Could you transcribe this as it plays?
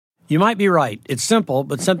You might be right. It's simple,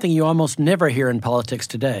 but something you almost never hear in politics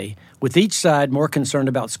today, with each side more concerned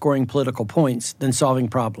about scoring political points than solving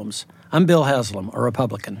problems. I'm Bill Haslam, a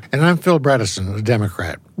Republican. And I'm Phil Bredesen, a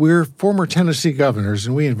Democrat. We're former Tennessee governors,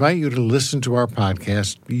 and we invite you to listen to our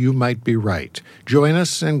podcast, You Might Be Right. Join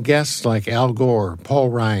us and guests like Al Gore, Paul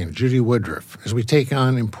Ryan, Judy Woodruff, as we take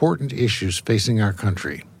on important issues facing our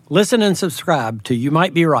country. Listen and subscribe to You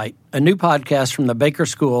Might Be Right, a new podcast from the Baker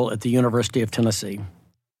School at the University of Tennessee.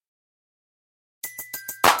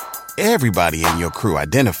 Everybody in your crew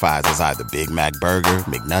identifies as either Big Mac Burger,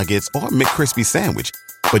 McNuggets, or McCrispy Sandwich.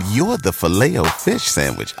 But you're the Filet-O-Fish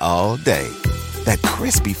Sandwich all day. That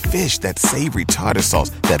crispy fish, that savory tartar sauce,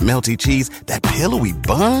 that melty cheese, that pillowy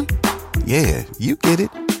bun. Yeah, you get it.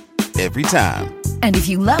 Every time. And if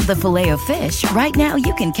you love the Filet-O-Fish, right now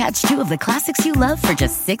you can catch two of the classics you love for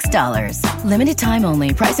just $6. Limited time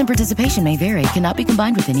only. Price and participation may vary. Cannot be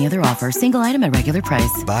combined with any other offer. Single item at regular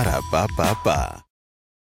price. Ba-da-ba-ba-ba.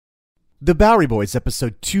 The Bowery Boys,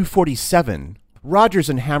 episode 247, Rodgers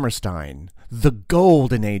and Hammerstein, the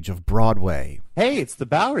golden age of Broadway. Hey, it's the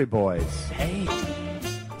Bowery Boys. Hey.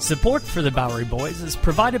 Support for the Bowery Boys is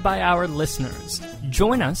provided by our listeners.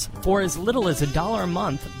 Join us for as little as $1 a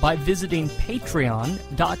month by visiting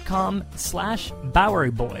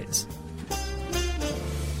patreon.com/BoweryBoys.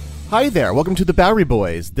 Hi there, welcome to the Bowery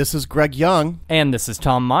Boys. This is Greg Young. And this is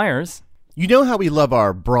Tom Myers. You know how we love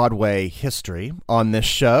our Broadway history on this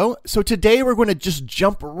show, so today we're going to just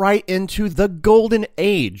jump right into the golden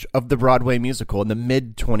age of the Broadway musical in the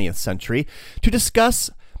mid-20th century to discuss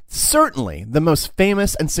certainly the most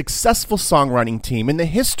famous and successful songwriting team in the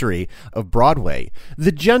history of Broadway,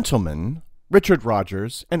 the gentlemen Richard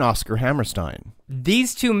Rodgers and Oscar Hammerstein.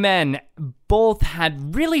 These two men both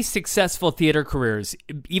had really successful theater careers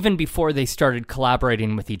even before they started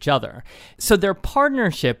collaborating with each other. So their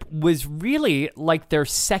partnership was really like their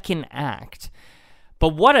second act.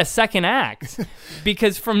 But what a second act!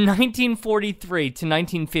 Because from 1943 to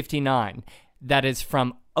 1959, that is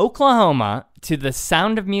from Oklahoma to The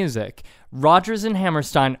Sound of Music, Rodgers and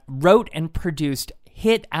Hammerstein wrote and produced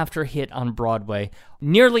hit after hit on Broadway,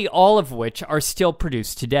 nearly all of which are still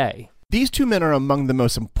produced today. These two men are among the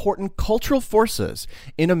most important cultural forces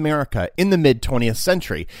in America in the mid-20th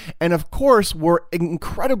century, and of course were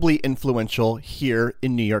incredibly influential here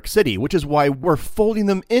in New York City, which is why we're folding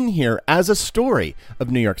them in here as a story of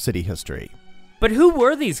New York City history. But who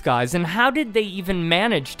were these guys, and how did they even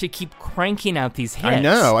manage to keep cranking out these hits? I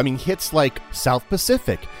know, hits like South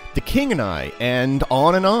Pacific, The King and I, and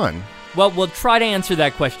on and on. Well, we'll try to answer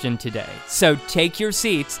that question today. So take your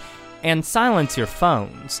seats and silence your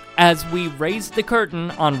phones as we raise the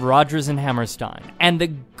curtain on Rodgers and Hammerstein and the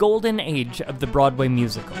golden age of the Broadway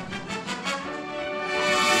musical.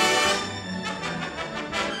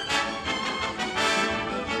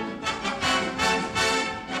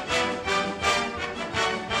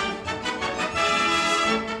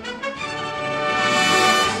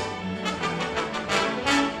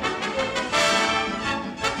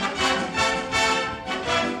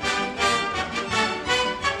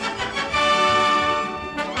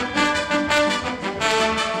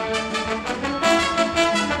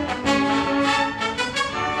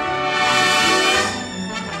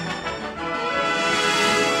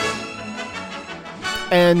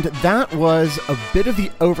 And that was a bit of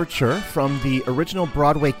the overture from the original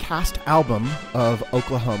Broadway cast album of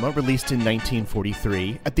Oklahoma, released in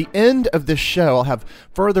 1943. At the end of this show, I'll have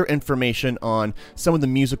further information on some of the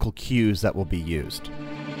musical cues that will be used.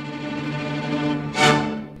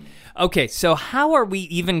 Okay, so how are we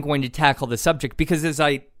even going to tackle the subject? Because as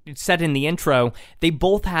I said in the intro, they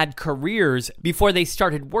both had careers before they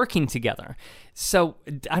started working together. So,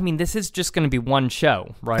 this is just going to be one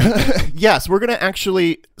show, right? Yes, we're going to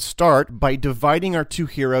actually start by dividing our two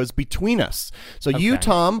heroes between us. So you,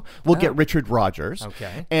 Tom, will get Richard Rodgers.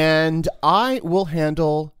 Okay. And I will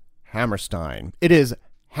handle Hammerstein. It is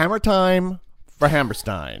hammer time for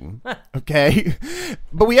Hammerstein. Okay?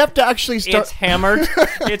 But we have to actually start... It's hammered.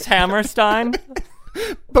 It's Hammerstein.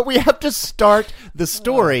 But we have to start the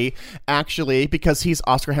story, actually, because he's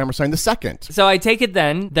Oscar Hammerstein II. So I take it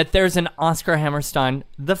then that there's an Oscar Hammerstein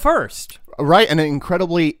the first. Right, and an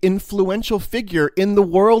incredibly influential figure in the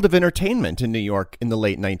world of entertainment in New York in the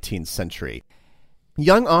late 19th century.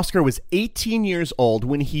 Young Oscar was 18 years old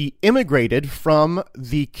when he immigrated from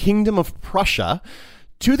the Kingdom of Prussia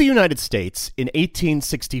to the United States in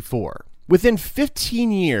 1864. Within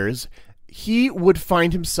 15 years, he would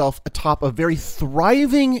find himself atop a very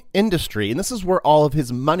thriving industry, and this is where all of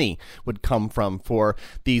his money would come from for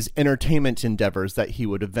these entertainment endeavors that he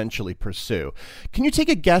would eventually pursue. Can you take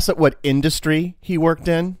a guess at what industry he worked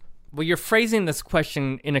in? Well, you're phrasing this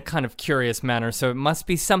question in a kind of curious manner, so it must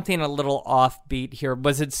be something a little offbeat here.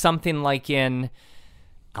 Was it something like in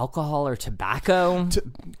alcohol or tobacco?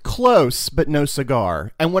 Close, but no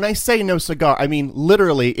cigar. And when I say no cigar, I mean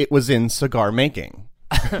literally it was in cigar making.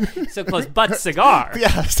 So close, but cigar.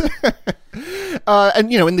 Yes.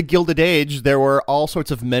 And, in the Gilded Age, there were all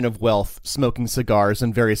sorts of men of wealth smoking cigars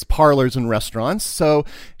in various parlors and restaurants. So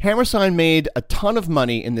Hammerstein made a ton of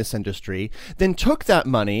money in this industry, then took that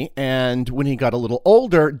money and, when he got a little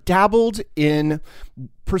older, dabbled in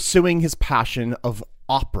pursuing his passion of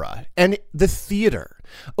opera and the theater,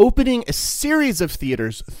 opening a series of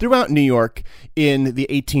theaters throughout New York in the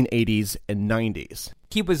 1880s and 90s.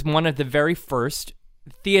 He was one of the very first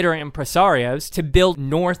theater impresarios to build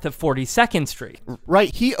north of 42nd Street.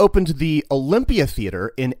 Right. He opened the Olympia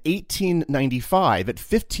Theater in 1895 at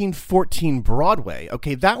 1514 Broadway.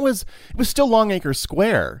 Okay, it was still Longacre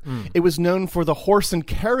Square. It was known for the horse and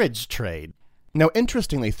carriage trade. Now,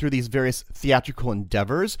 interestingly, through these various theatrical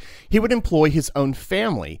endeavors, he would employ his own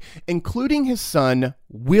family, including his son,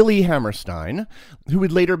 Willie Hammerstein, who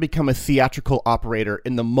would later become a theatrical operator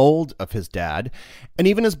in the mold of his dad, and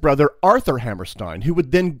even his brother, Arthur Hammerstein, who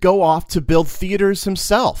would then go off to build theaters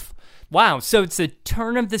himself. Wow, so it's the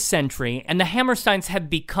turn of the century, and the Hammersteins have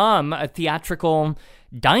become a theatrical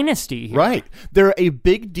dynasty here. Right. They're a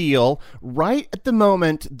big deal right at the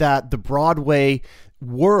moment that the Broadway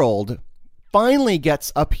world finally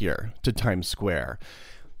gets up here to Times Square.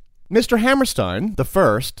 Mr. Hammerstein, the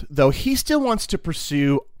first, though, he still wants to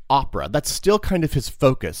pursue opera. That's still kind of his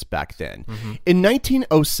focus back then. In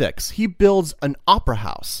 1906, he builds an opera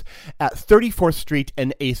house at 34th Street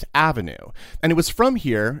and 8th Avenue. And it was from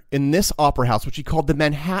here, in this opera house, which he called the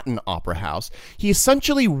Manhattan Opera House, he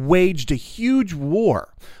essentially waged a huge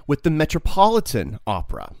war with the Metropolitan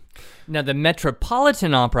Opera. Now, the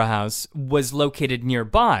Metropolitan Opera House was located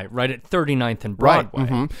nearby, right at 39th and Broadway.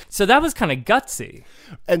 Right. So that was kind of gutsy.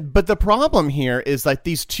 But the problem here is like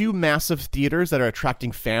these two massive theaters that are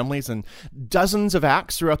attracting families and dozens of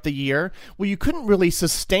acts throughout the year. Well, you couldn't really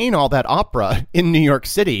sustain all that opera in New York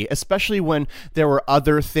City, especially when there were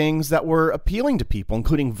other things that were appealing to people,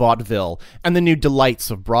 including vaudeville and the new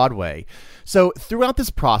delights of Broadway. So throughout this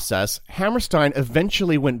process, Hammerstein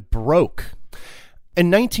eventually went broke. In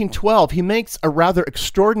 1912, he makes a rather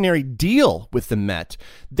extraordinary deal with the Met.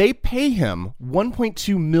 They pay him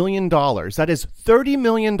 $1.2 million. That is $30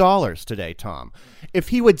 million today, Tom. If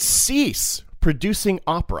he would cease producing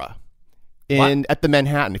opera at the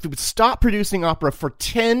Manhattan, if he would stop producing opera for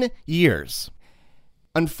 10 years.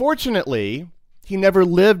 Unfortunately, he never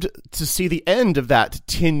lived to see the end of that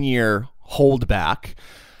 10-year holdback.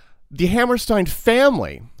 The Hammerstein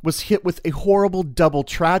family was hit with a horrible double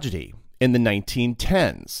tragedy in the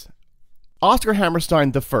 1910s. Oscar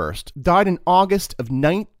Hammerstein I died in August of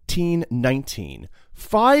 1919,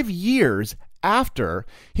 5 years after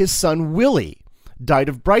his son Willie died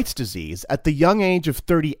of Bright's disease at the young age of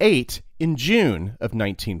 38 in June of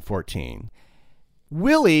 1914.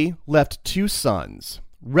 Willie left two sons,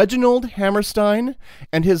 Reginald Hammerstein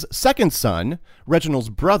and his second son,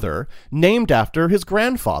 Reginald's brother, named after his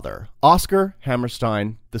grandfather, Oscar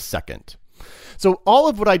Hammerstein II. So all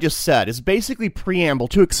of what I just said is basically preamble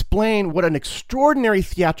to explain what an extraordinary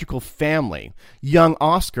theatrical family young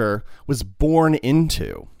Oscar was born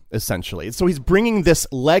into, essentially. So he's bringing this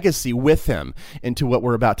legacy with him into what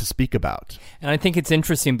we're about to speak about. And I think it's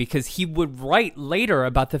interesting because he would write later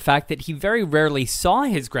about the fact that he very rarely saw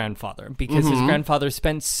his grandfather because his grandfather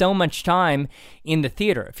spent so much time in the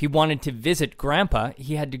theater. If he wanted to visit Grandpa,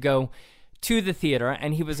 he had to go to the theater,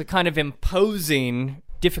 and he was a kind of imposing,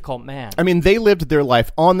 difficult man. I mean, they lived their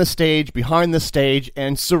life on the stage, behind the stage,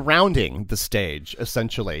 and surrounding the stage,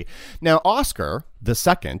 essentially. Now, Oscar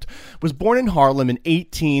II was born in Harlem in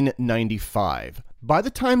 1895. By the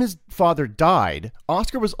time his father died,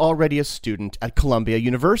 Oscar was already a student at Columbia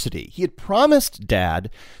University. He had promised Dad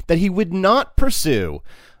that he would not pursue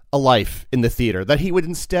a life in the theater, that he would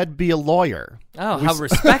instead be a lawyer. Oh, how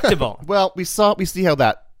respectable. Well, we see how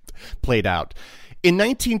that played out. In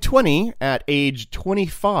 1920, at age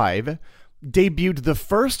 25, debuted the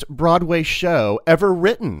first Broadway show ever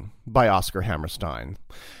written by Oscar Hammerstein.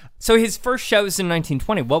 So his first show was in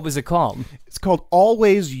 1920. What was it called? It's called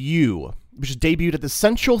Always You, which debuted at the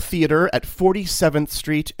Central Theater at 47th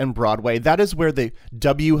Street and Broadway. That is where the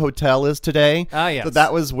W Hotel is today. Ah, yes. So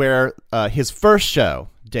that was where his first show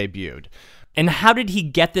debuted. And how did he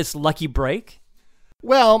get this lucky break?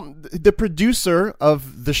 Well, the producer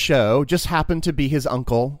of the show just happened to be his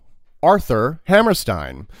uncle, Arthur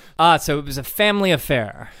Hammerstein. Ah, so it was a family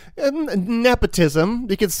affair. Nepotism,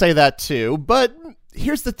 you could say that too. But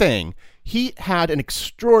here's the thing. He had an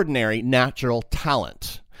extraordinary natural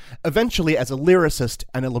talent, eventually as a lyricist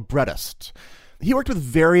and a librettist. He worked with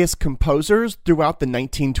various composers throughout the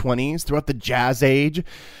 1920s, throughout the Jazz Age.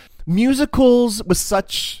 Musicals with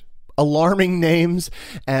such alarming names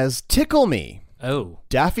as Tickle Me,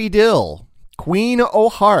 Daffy Dill, Queen o'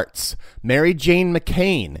 Hearts, Mary Jane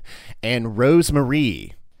McCain, and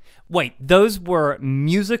Rosemarie. Wait, those were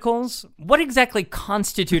musicals? What exactly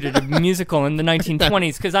constituted a musical in the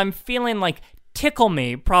 1920s? Because I'm feeling like Tickle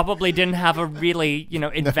Me probably didn't have a really,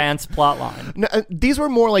 advanced plot line. No, these were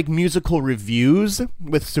more like musical reviews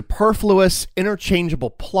with superfluous,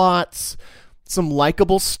 interchangeable plots, some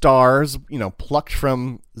likable stars, plucked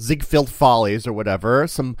from Ziegfeld Follies or whatever,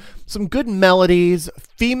 some good melodies,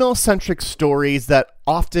 female-centric stories that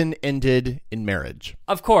often ended in marriage.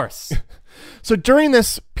 Of course. So during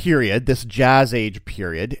this period, this Jazz Age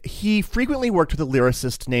period, he frequently worked with a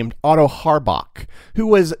lyricist named Otto Harbach, who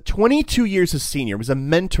was 22 years his senior, was a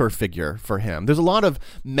mentor figure for him. There's a lot of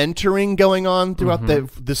mentoring going on throughout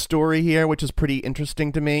the story here, which is pretty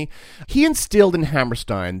interesting to me. He instilled in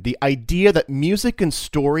Hammerstein the idea that music and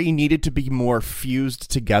story needed to be more fused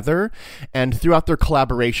together, and throughout their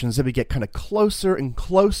collaborations, they would get kind of closer and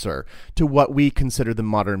closer to what we consider the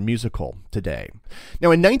modern musical today.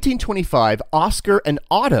 Now, in 1925, Oscar and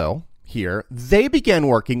Otto here, they began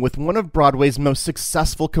working with one of Broadway's most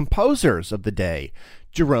successful composers of the day,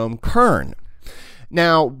 Jerome Kern.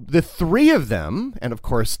 Now, the three of them, and of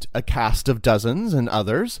course a cast of dozens and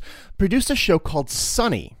others, produced a show called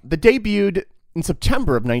Sunny that debuted in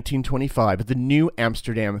September of 1925 at the New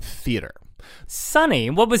Amsterdam Theater. Sunny?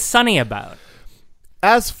 What was Sunny about?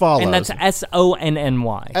 As follows. And that's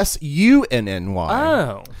S-O-N-N-Y. S-U-N-N-Y.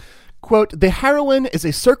 Oh. Quote, the heroine is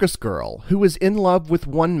a circus girl who is in love with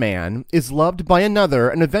one man, is loved by another,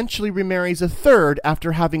 and eventually remarries a third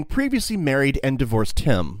after having previously married and divorced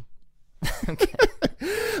him. Okay.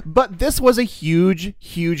 But this was a huge,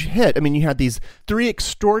 huge hit. I mean, you had these three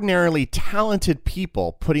extraordinarily talented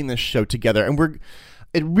people putting this show together, and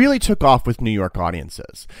it really took off with New York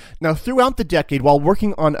audiences. Now, throughout the decade, while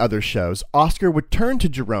working on other shows, Oscar would turn to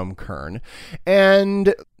Jerome Kern,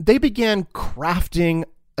 and they began crafting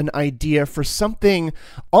an idea for something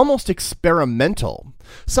almost experimental,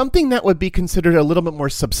 something that would be considered a little bit more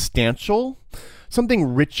substantial,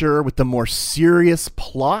 something richer with a more serious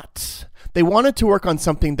plot. They wanted to work on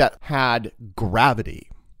something that had gravity.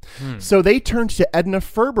 So they turned to Edna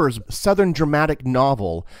Ferber's Southern dramatic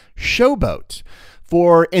novel, Showboat,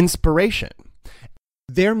 for inspiration.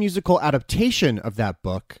 Their musical adaptation of that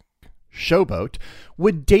book, Showboat,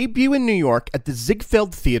 would debut in New York at the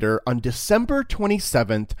Ziegfeld Theater on December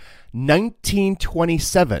 27th,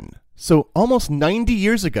 1927. So almost 90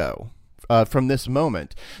 years ago from this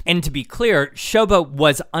moment. And to be clear, Showboat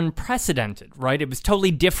was unprecedented, right? It was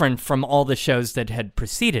totally different from all the shows that had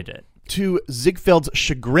preceded it. To Ziegfeld's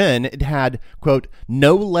chagrin, it had, quote,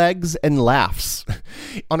 no legs and laughs.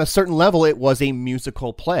 On a certain level, it was a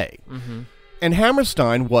musical play. Mm-hmm. And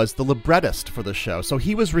Hammerstein was the librettist for the show, so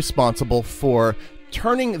he was responsible for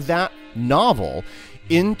turning that novel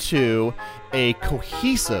into a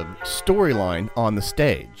cohesive storyline on the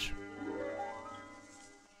stage.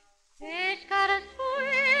 Fish gotta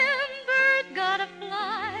swim, bird gotta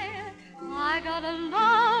fly, I gotta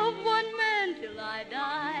love one man till I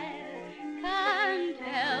die. Can't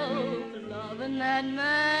help loving that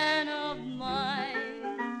man of mine.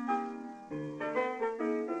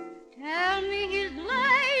 Tell me he's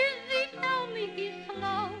lazy, tell me he's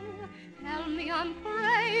slow, tell me I'm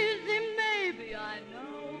crazy, maybe I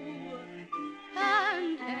know.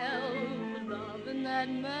 Can't help loving that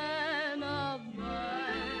man of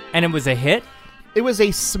mine. And it was a hit? It was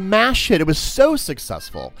a smash hit. It was so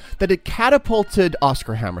successful that it catapulted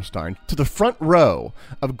Oscar Hammerstein to the front row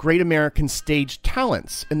of great American stage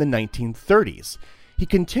talents in the 1930s. He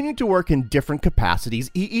continued to work in different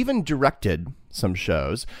capacities. He even directed some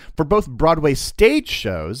shows for both Broadway stage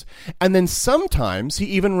shows, and then sometimes he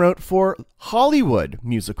even wrote for Hollywood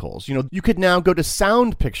musicals. You know, you could now go to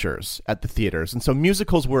sound pictures at the theaters, and so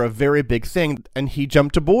musicals were a very big thing, and he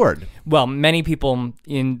jumped aboard. Well, many people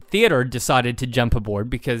in theater decided to jump aboard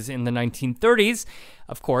because in the 1930s,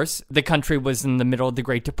 of course, the country was in the middle of the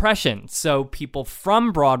Great Depression. So people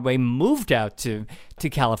from Broadway moved out to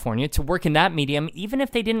California to work in that medium, even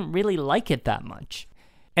if they didn't really like it that much.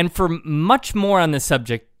 And for much more on the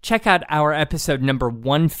subject, check out our episode number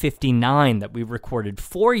 159 that we recorded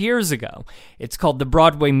 4 years ago. It's called The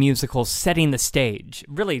Broadway Musical Setting the Stage,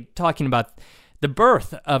 really talking about the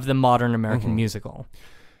birth of the modern American musical.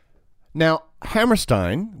 Now,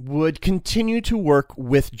 Hammerstein would continue to work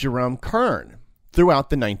with Jerome Kern throughout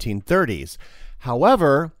the 1930s.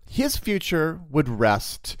 However, his future would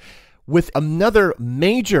rest with another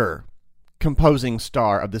major composing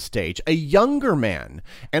star of the stage, a younger man,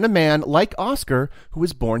 and a man like Oscar who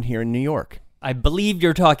was born here in New York. I believe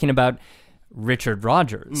you're talking about Richard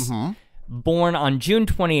Rodgers. Mm-hmm. Born on June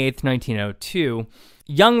 28th, 1902,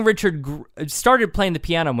 young Richard started playing the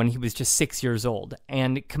piano when he was just 6 years old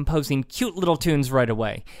and composing cute little tunes right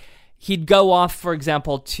away. He'd go off, for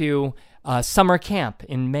example, to summer camp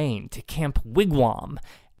in Maine, to Camp Wigwam,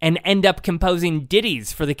 and end up composing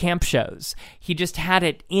ditties for the camp shows. He just had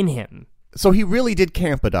it in him. So he really did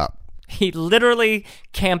camp it up. He literally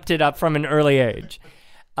camped it up from an early age.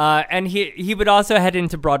 And he would also head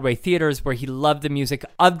into Broadway theaters where he loved the music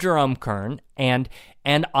of Jerome Kern and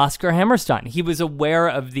Oscar Hammerstein. He was aware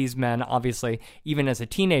of these men, obviously, even as a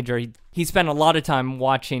teenager. He spent a lot of time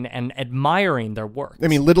watching and admiring their work. I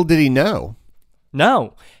mean, little did he know.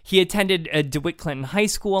 No. He attended DeWitt Clinton High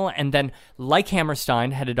School and then, like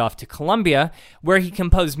Hammerstein, headed off to Columbia, where he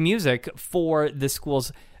composed music for the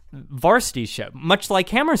school's varsity show, much like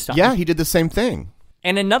Hammerstein. Yeah, he did the same thing.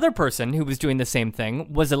 And another person who was doing the same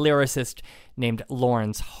thing was a lyricist named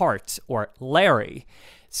Lawrence Hart, or Larry.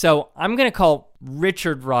 So I'm going to call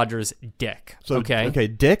Richard Rodgers Dick. So, okay,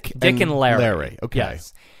 Dick and Larry. Larry. Okay.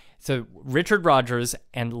 Yes. So Richard Rodgers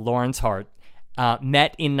and Lawrence Hart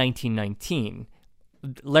met in 1919.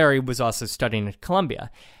 Larry was also studying at Columbia.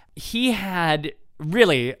 He had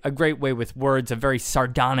really a great way with words, a very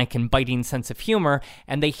sardonic and biting sense of humor,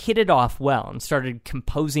 and they hit it off well and started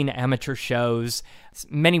composing amateur shows.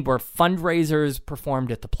 Many were fundraisers,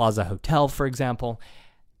 performed at the Plaza Hotel, for example.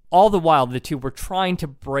 All the while, the two were trying to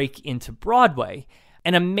break into Broadway.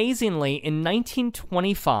 And amazingly, in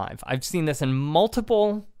 1925, I've seen this in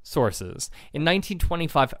multiple sources, in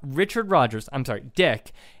 1925,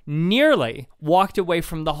 Dick, nearly walked away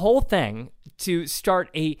from the whole thing to start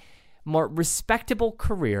a more respectable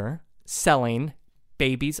career selling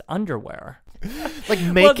babies' underwear. Like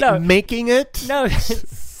making it? No,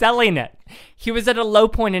 selling it. He was at a low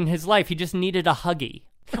point in his life. He just needed a Huggy.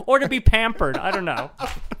 Or to be pampered. I don't know.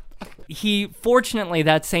 He, fortunately,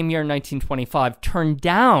 that same year in 1925, turned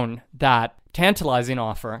down that tantalizing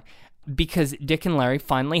offer because Dick and Larry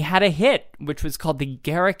finally had a hit, which was called the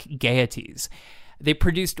Garrick Gaieties. They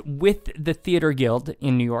produced with the Theater Guild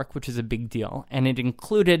in New York, which is a big deal, and it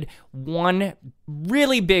included one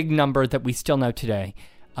really big number that we still know today,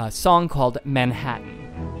 a song called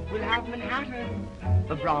Manhattan. We'll have Manhattan,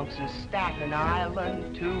 the Bronx and Staten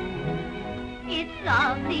Island too. It's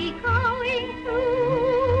lovely going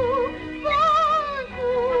through Brazil.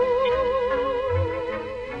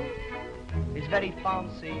 It's very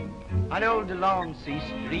fancy, an old Delancey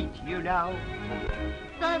Street, you know.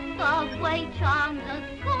 The subway charms us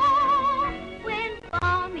so when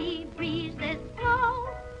balmy breezes blow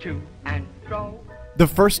To and fro. The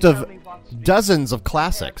first of dozens of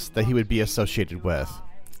classics that he would be associated with.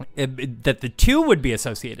 That the two would be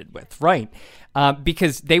associated with, right?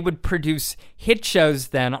 Because they would produce hit shows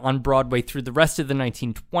then on Broadway through the rest of the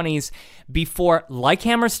 1920s before, like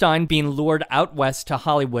Hammerstein, being lured out west to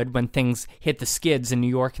Hollywood when things hit the skids in New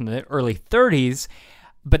York in the early 30s.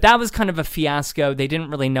 But that was kind of a fiasco. They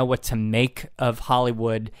didn't really know what to make of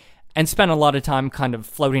Hollywood and spent a lot of time kind of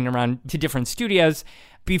floating around to different studios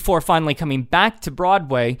before finally coming back to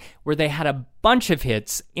Broadway, where they had a bunch of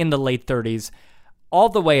hits in the late 30s, all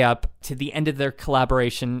the way up to the end of their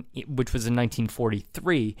collaboration, which was in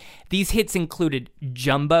 1943. These hits included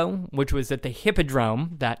Jumbo, which was at the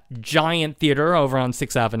Hippodrome, that giant theater over on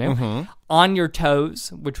 6th Avenue, Mm-hmm. On Your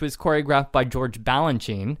Toes, which was choreographed by George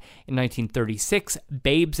Balanchine in 1936,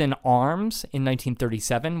 Babes in Arms in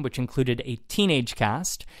 1937, which included a teenage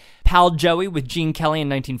cast, Pal Joey with Gene Kelly in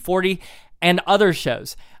 1940, and other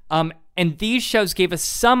shows. And these shows gave us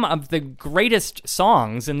some of the greatest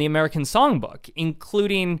songs in the American Songbook,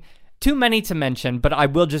 including too many to mention, but I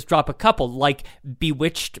will just drop a couple, like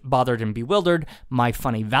Bewitched, Bothered and Bewildered, My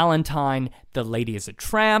Funny Valentine, The Lady is a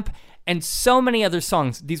Tramp, and so many other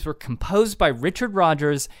songs. These were composed by Richard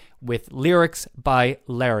Rodgers with lyrics by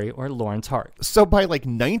Larry or Lawrence Hart. So by like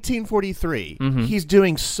 1943, he's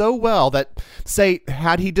doing so well that, say,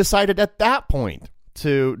 had he decided at that point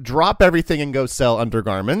to drop everything and go sell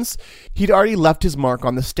undergarments, he'd already left his mark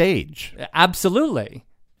on the stage. Absolutely.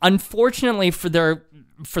 Unfortunately for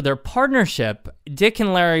their partnership, Dick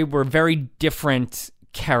and Larry were very different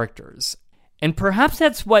characters. And perhaps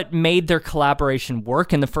that's what made their collaboration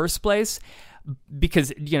work in the first place,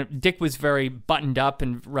 because Dick was very buttoned up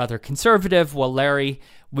and rather conservative, while Larry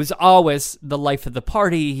was always the life of the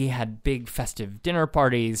party. He had big festive dinner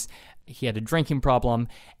parties, he had a drinking problem,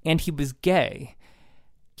 and he was gay.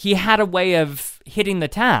 he had a way of hitting the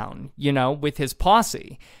town, with his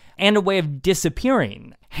posse, and a way of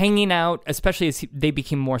disappearing, hanging out, especially as they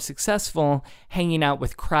became more successful, hanging out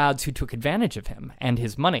with crowds who took advantage of him and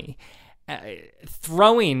his money,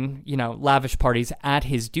 throwing, lavish parties at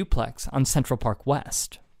his duplex on Central Park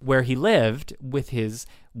West, where he lived with his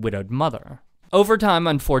widowed mother. Over time,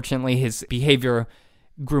 unfortunately, his behavior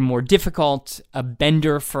grew more difficult. A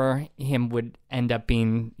bender for him would end up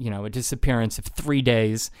being, a disappearance of 3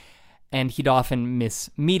 days, and he'd often miss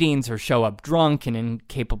meetings or show up drunk and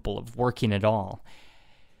incapable of working at all.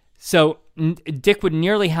 So Dick would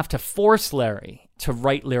nearly have to force Larry to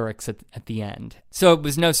write lyrics at the end. So it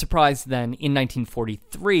was no surprise then, in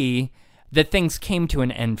 1943, that things came to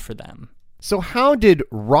an end for them. So how did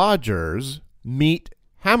Rodgers meet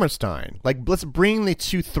Hammerstein? Let's bring the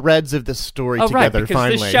two threads of this story together, right, because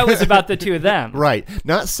finally. the show is about the two of them. Right,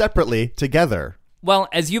 not separately, together. Well,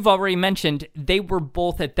 as you've already mentioned, they were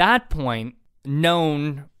both at that point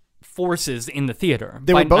known forces in the theater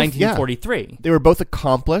by 1943. Yeah. They were both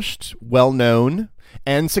accomplished, well-known,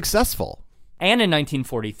 and successful. And in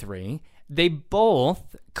 1943, they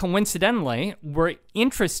both, coincidentally, were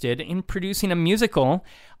interested in producing a musical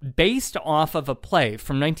based off of a play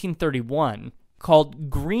from 1931 called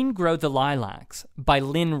Green Grow the Lilacs by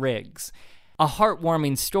Lynn Riggs, a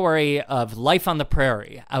heartwarming story of life on the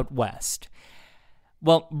prairie out west.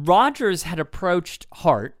 Well, Rodgers had approached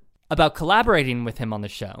Hart about collaborating with him on the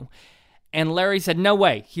show, and Larry said no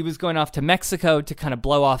way. He was going off to Mexico to kind of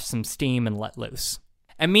blow off some steam and let loose.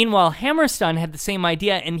 And meanwhile, Hammerstein had the same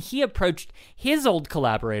idea, and he approached his old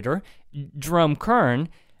collaborator, Jerome Kern,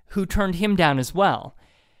 who turned him down as well.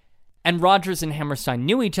 And Rodgers and Hammerstein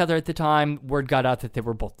knew each other at the time. Word got out that they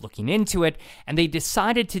were both looking into it, and they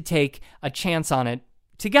decided to take a chance on it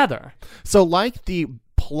together. So like the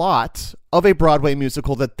plot of a Broadway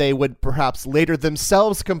musical that they would perhaps later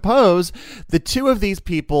themselves compose, the two of these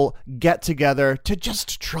people get together to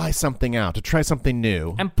just try something out, to try something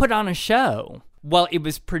new. And put on a show. Well, it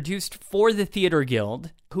was produced for the Theater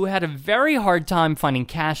Guild, who had a very hard time finding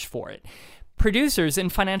cash for it. Producers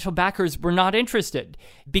and financial backers were not interested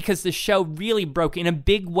because the show really broke in a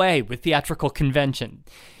big way with theatrical convention.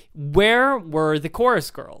 Where were the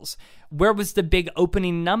chorus girls? Where was the big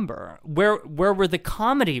opening number? Where were the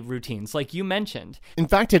comedy routines, like you mentioned? In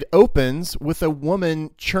fact, it opens with a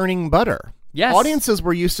woman churning butter. Yes. Audiences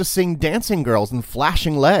were used to seeing dancing girls and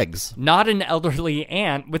flashing legs. Not an elderly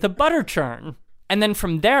aunt with a butter churn. And then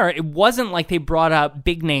from there, it wasn't like they brought out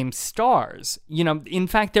big-name stars. In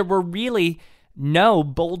fact, there were really no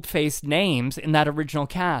bold-faced names in that original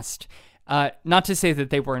cast. Not to say that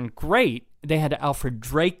they weren't great. They had Alfred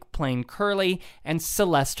Drake playing Curly and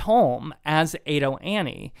Celeste Holm as Ado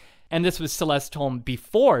Annie. And this was Celeste Holm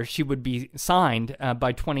before she would be signed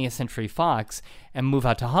by 20th Century Fox and move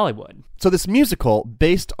out to Hollywood. So this musical,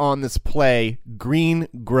 based on this play, Green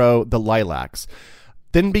Grow the Lilacs,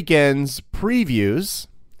 then begins previews.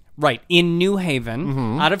 Right, in New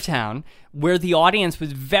Haven, out of town, where the audience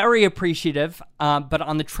was very appreciative. But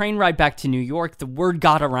on the train ride back to New York, the word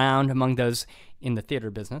got around among those in the theater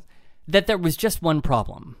business that there was just one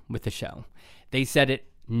problem with the show. They said it,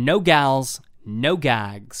 no gals, no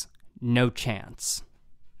gags, no chance.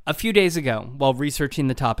 A few days ago, while researching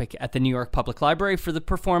the topic at the New York Public Library for the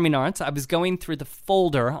Performing Arts, I was going through the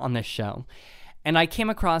folder on this show, and I came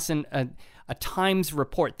across a Times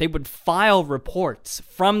report. They would file reports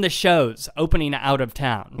from the shows opening out of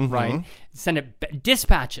town, right? Send it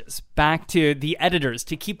dispatches back to the editors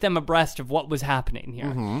to keep them abreast of what was happening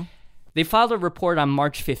here. They filed a report on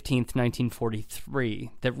March 15th,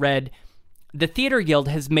 1943 that read, "The Theater Guild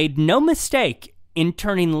has made no mistake in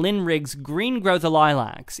turning Lynn Riggs' Green Grow the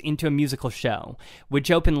Lilacs into a musical show,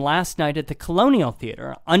 which opened last night at the Colonial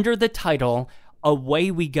Theater under the title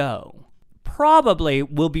Away We Go. Probably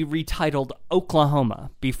will be retitled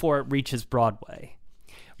Oklahoma before it reaches Broadway.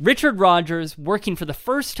 Richard Rodgers, working for the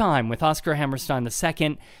first time with Oscar Hammerstein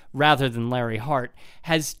II rather than Larry Hart,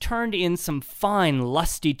 has turned in some fine,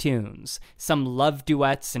 lusty tunes, some love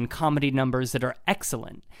duets and comedy numbers that are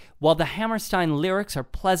excellent, while the Hammerstein lyrics are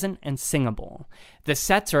pleasant and singable. The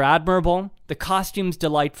sets are admirable, the costumes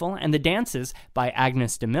delightful, and the dances, by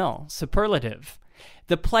Agnes DeMille, superlative.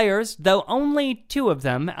 The players, though only two of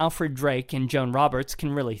them, Alfred Drake and Joan Roberts,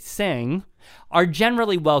 can really sing, are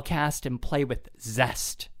generally well cast and play with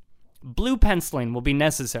zest. Blue penciling will be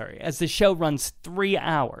necessary as the show runs 3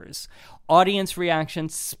 hours. Audience reaction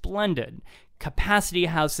splendid. Capacity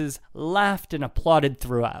houses laughed and applauded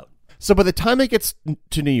throughout." So by the time it gets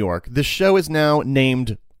to New York, the show is now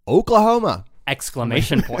named Oklahoma.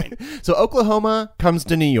 Exclamation point. So Oklahoma comes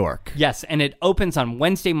to New York. Yes, and it opens on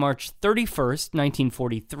Wednesday, March 31st,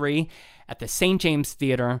 1943 at the St. James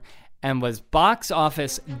Theater and was box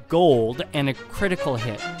office gold and a critical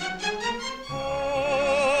hit.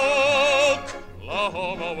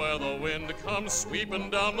 Oklahoma, where the wind comes sweeping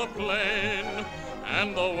down the plain,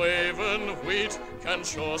 and the waving wheat can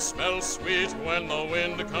sure smell sweet when the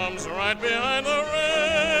wind comes right behind the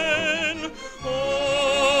rain.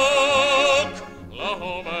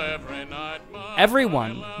 Oklahoma, every night.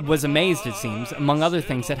 Everyone was amazed, it seems, among other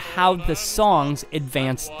things, at how the songs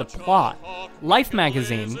advanced the plot. Life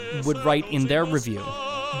magazine would write in their review,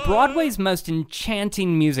 Broadway's most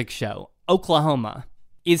enchanting music show, Oklahoma,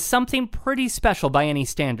 is something pretty special by any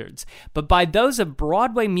standards, but by those of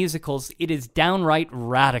Broadway musicals, it is downright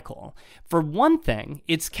radical. For one thing,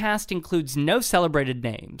 its cast includes no celebrated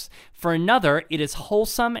names. For another, it is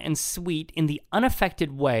wholesome and sweet in the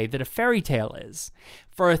unaffected way that a fairy tale is.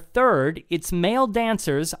 For a third, its male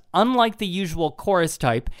dancers, unlike the usual chorus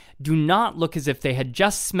type, do not look as if they had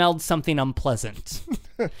just smelled something unpleasant.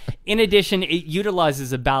 In addition, it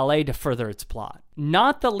utilizes a ballet to further its plot.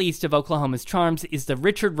 Not the least of Oklahoma's charms is the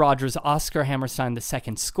Richard Rodgers Oscar Hammerstein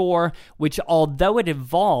II score, which, although it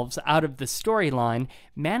evolves out of the storyline,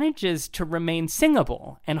 manages to remain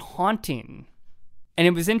singable and haunting. And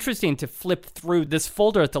it was interesting to flip through this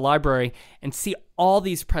folder at the library and see all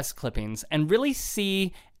these press clippings and really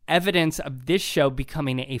see evidence of this show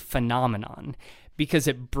becoming a phenomenon because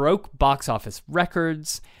it broke box office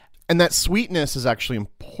records. And that sweetness is actually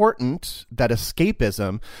important, that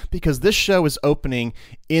escapism, because this show is opening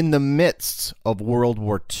in the midst of World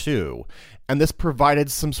War II. And this provided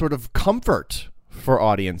some sort of comfort for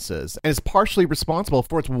audiences and is partially responsible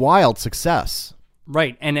for its wild success.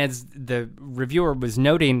 Right, and as the reviewer was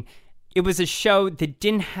noting, it was a show that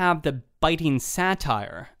didn't have the biting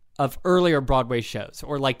satire of earlier Broadway shows,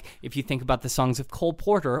 or like if you think about the songs of Cole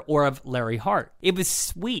Porter or of Larry Hart. It was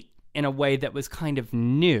sweet in a way that was kind of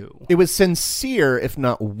new. It was sincere, if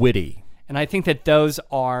not witty. And I think that those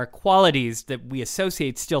are qualities that we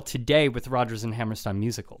associate still today with Rodgers and Hammerstein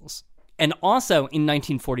musicals. And also in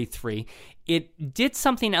 1943, it did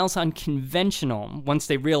something else unconventional once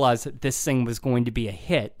they realized that this thing was going to be a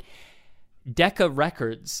hit. Decca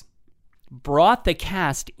Records brought the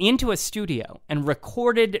cast into a studio and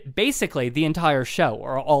recorded basically the entire show,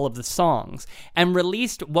 or all of the songs, and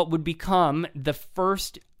released what would become the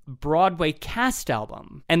first Broadway cast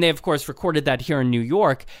album. And they, of course, recorded that here in New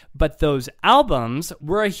York, but those albums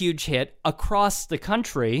were a huge hit across the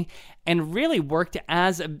country and really worked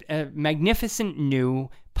as a magnificent new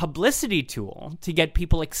publicity tool to get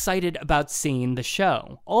people excited about seeing the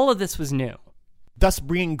show. All of this was new. Thus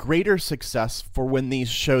bringing greater success for when these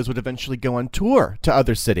shows would eventually go on tour to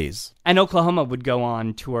other cities. And Oklahoma would go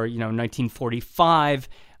on tour, 1945.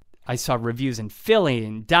 I saw reviews in Philly,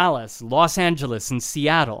 in Dallas, Los Angeles, and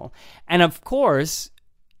Seattle. And of course,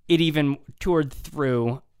 it even toured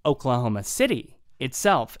through Oklahoma City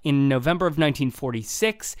itself. In November of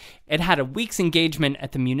 1946, it had a week's engagement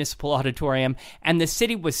at the Municipal Auditorium, and the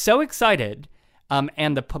city was so excited,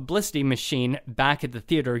 and the publicity machine back at the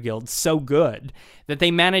Theater Guild so good, that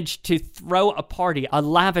they managed to throw a party, a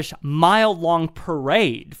lavish mile-long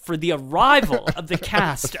parade for the arrival of the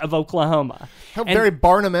cast of Oklahoma. How very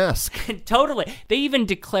Barnum-esque. Totally. They even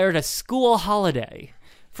declared a school holiday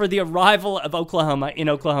for the arrival of Oklahoma in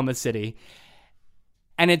Oklahoma City.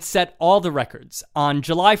 And it set all the records. On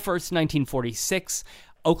July 1st, 1946,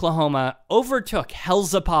 Oklahoma overtook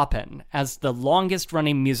Hellzapoppin' as the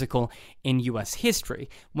longest-running musical in U.S.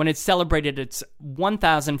 history when it celebrated its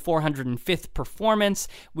 1,405th performance,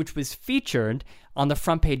 which was featured on the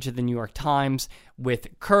front page of the New York Times with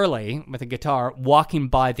Curly, with a guitar, walking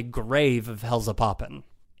by the grave of Hellzapoppin'.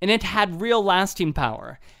 And it had real lasting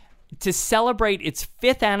power. To celebrate its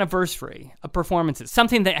 5th anniversary of performances,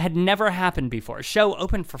 something that had never happened before. A show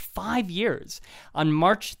opened for 5 years. On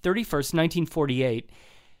March 31st, 1948,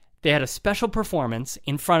 they had a special performance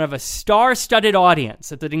in front of a star-studded audience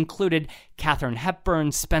that included Katharine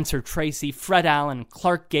Hepburn, Spencer Tracy, Fred Allen,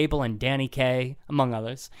 Clark Gable, and Danny Kaye, among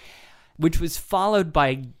others, which was followed by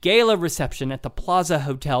a gala reception at the Plaza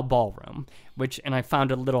Hotel Ballroom, and I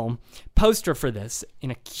found a little poster for this.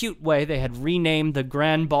 In a cute way, they had renamed the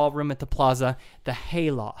grand ballroom at the Plaza the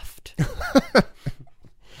Hayloft.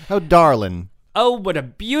 How darling. Oh, what a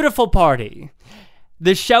beautiful party.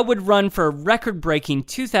 The show would run for a record-breaking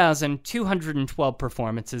 2,212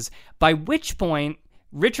 performances, by which point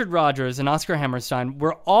Richard Rodgers and Oscar Hammerstein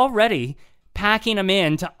were already packing them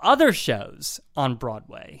into other shows on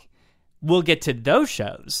Broadway. We'll get to those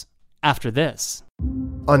shows after this.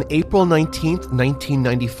 On April 19th,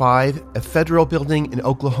 1995, a federal building in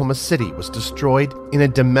Oklahoma City was destroyed in a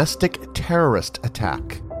domestic terrorist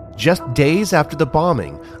attack. Just days after the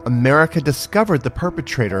bombing, America discovered the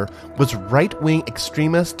perpetrator was right-wing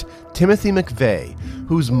extremist Timothy McVeigh,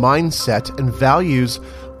 whose mindset and values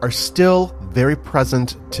are still very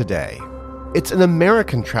present today. It's an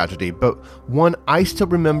American tragedy, but one I still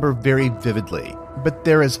remember very vividly. But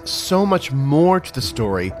there is so much more to the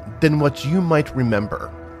story than what you might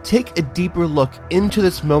remember. Take a deeper look into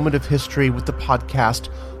this moment of history with the podcast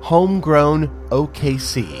Homegrown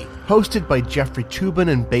OKC, hosted by Jeffrey Toobin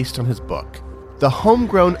and based on his book. The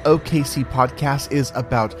Homegrown OKC podcast is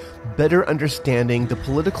about better understanding the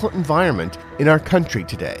political environment in our country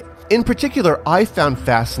today. In particular, I found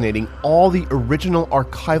fascinating all the original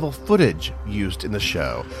archival footage used in the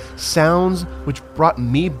show, sounds which brought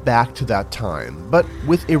me back to that time, but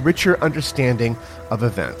with a richer understanding of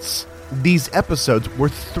events. These episodes were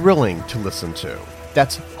thrilling to listen to.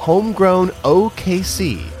 That's Homegrown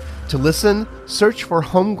OKC. To listen, search for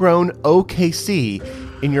Homegrown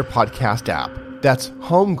OKC in your podcast app. That's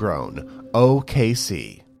Homegrown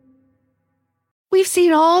OKC. We've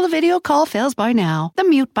seen all the video call fails by now. The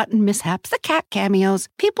mute button mishaps, the cat cameos,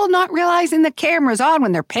 people not realizing the camera's on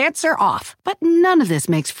when their pants are off. But none of this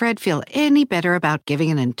makes Fred feel any better about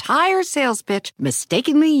giving an entire sales pitch,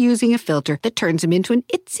 mistakenly using a filter that turns him into an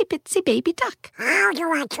itsy-bitsy baby duck. How do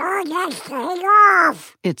I turn that thing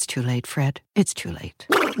off? It's too late, Fred. It's too late.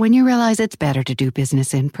 When you realize it's better to do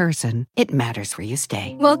business in person, it matters where you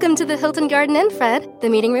stay. Welcome to the Hilton Garden Inn, Fred. The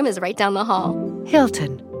meeting room is right down the hall.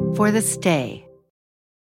 Hilton, for the stay.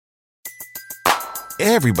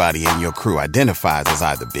 Everybody in your crew identifies as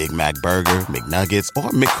either Big Mac Burger, McNuggets, or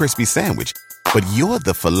McCrispy Sandwich. But you're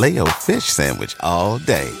the Filet-O-Fish Sandwich all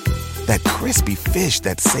day. That crispy fish,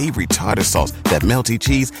 that savory tartar sauce, that melty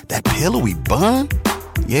cheese, that pillowy bun.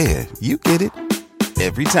 Yeah, you get it.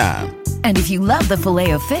 Every time. And if you love the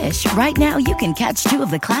Filet-O-Fish, right now you can catch two of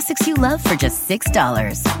the classics you love for just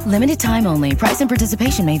 $6. Limited time only. Price and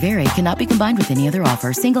participation may vary. Cannot be combined with any other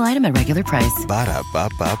offer. Single item at regular price.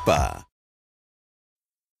 Ba-da-ba-ba-ba.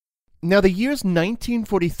 Now, the years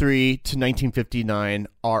 1943 to 1959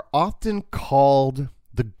 are often called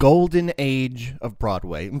the golden age of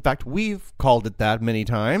Broadway. In fact, we've called it that many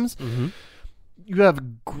times. Mm-hmm. You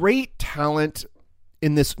have great talent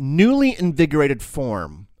in this newly invigorated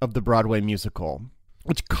form of the Broadway musical,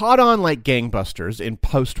 which caught on like gangbusters in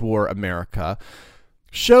post-war America.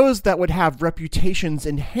 Shows that would have reputations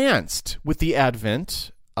enhanced with the advent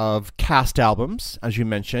of cast albums, as you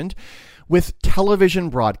mentioned, with television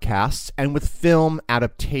broadcasts, and with film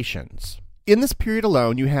adaptations. In this period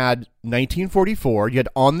alone, you had 1944, you had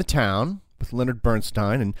On the Town with Leonard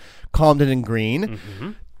Bernstein and Comden and Green.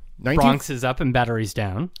 Mm-hmm. Bronx is Up and Battery's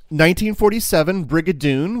Down. 1947,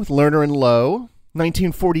 Brigadoon with Lerner and Lowe.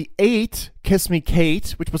 1948, Kiss Me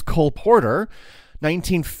Kate, which was Cole Porter.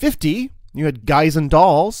 1950, you had Guys and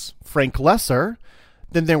Dolls, Frank Lesser.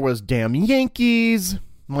 Then there was Damn Yankees,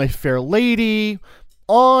 My Fair Lady,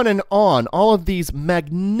 on and on, all of these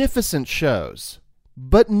magnificent shows.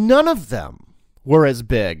 But none of them were as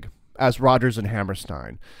big as Rodgers and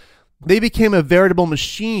Hammerstein. They became a veritable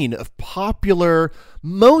machine of popular,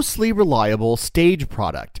 mostly reliable stage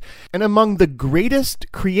product, and among the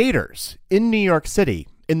greatest creators in New York City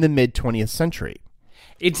in the mid-20th century.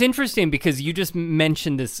 It's interesting because you just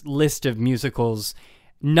mentioned this list of musicals,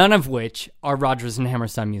 none of which are Rodgers and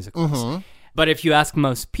Hammerstein musicals. Mm-hmm. But if you ask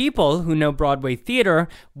most people who know Broadway theater,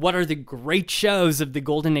 what are the great shows of the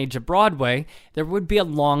golden age of Broadway, there would be a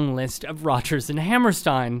long list of Rodgers and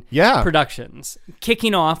Hammerstein productions,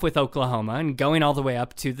 kicking off with Oklahoma and going all the way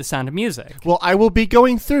up to The Sound of Music. Well, I will be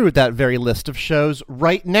going through that very list of shows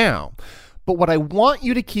right now. But what I want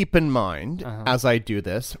you to keep in mind as I do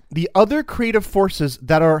this, the other creative forces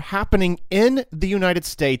that are happening in the United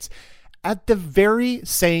States at the very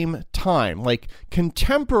same time, like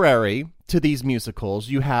contemporary to these musicals,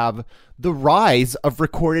 you have the rise of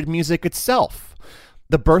recorded music itself,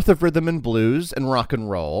 the birth of rhythm and blues and rock and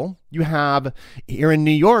roll. You have, here in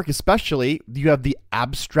New York especially, you have the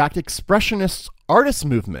abstract expressionist artist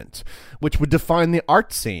movement, which would define the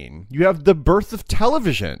art scene. You have the birth of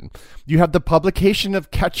television. You have the publication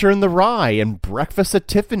of Catcher in the Rye and Breakfast at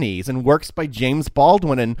Tiffany's and works by James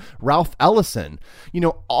Baldwin and Ralph Ellison. You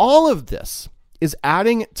know, all of this is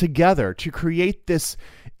adding together to create this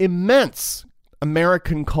immense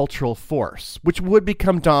American cultural force, which would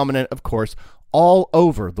become dominant, of course, all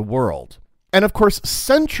over the world. And of course,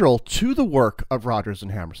 central to the work of Rodgers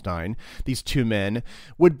and Hammerstein, these two men,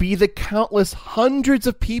 would be the countless hundreds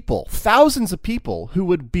of people, thousands of people who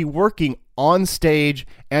would be working on stage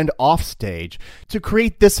and off stage to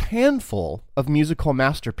create this handful of musical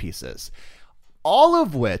masterpieces. All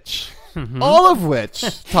of which,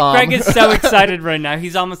 Tom. Greg is so excited right now.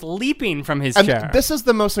 He's almost leaping from his chair. This is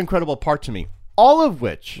the most incredible part to me. All of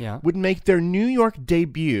which would make their New York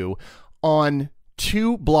debut on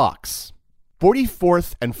 2 blocks,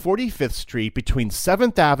 44th and 45th Street between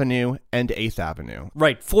 7th Avenue and 8th Avenue.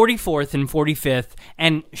 Right, 44th and 45th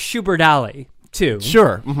and Schubert Alley, too.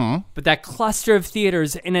 Sure. Mm-hmm. But that cluster of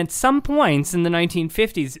theaters, and at some points in the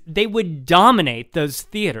 1950s, they would dominate those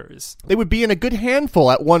theaters. They would be in a good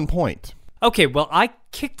handful at one point. Okay, well, I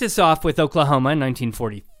kicked us off with Oklahoma in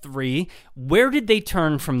 1943. Where did they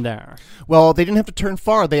turn from there? Well, they didn't have to turn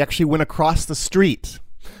far. They actually went across the street.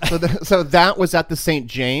 So that was at the St.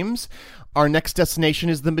 James. Our next destination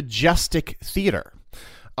is the Majestic Theater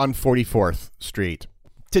on 44th Street.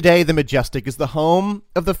 Today, the Majestic is the home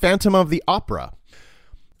of the Phantom of the Opera.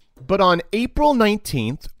 But on April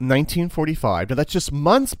 19th, 1945, now that's just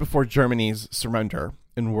months before Germany's surrender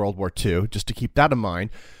in World War II, just to keep that in mind,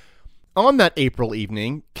 on that April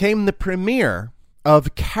evening came the premiere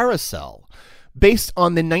of Carousel, based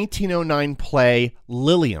on the 1909 play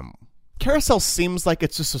Lilium. Carousel seems like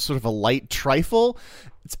it's just a sort of a light trifle.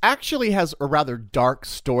 It actually has a rather dark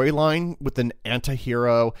storyline with an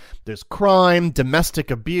anti-hero. There's crime,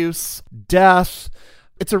 domestic abuse, death.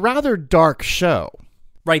 It's a rather dark show.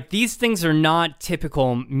 Right, these things are not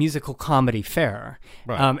typical musical comedy fare.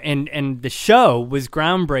 Right. And the show was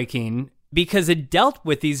groundbreaking because it dealt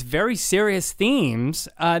with these very serious themes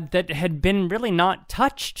that had been really not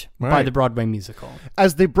touched by the Broadway musical.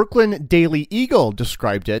 As the Brooklyn Daily Eagle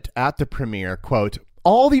described it at the premiere, quote,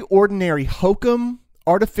 "All the ordinary hokum,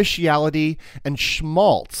 artificiality, and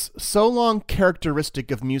schmaltz so long characteristic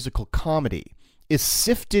of musical comedy is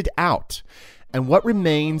sifted out, and what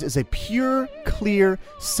remains is a pure, clear,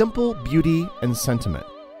 simple beauty and sentiment."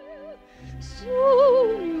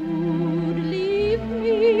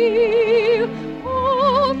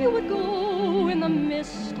 You would go in the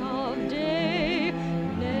mist of day,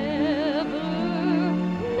 never,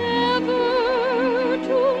 never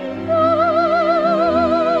to know how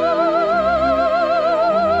I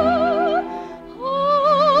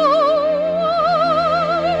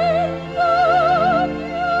love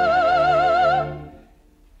you.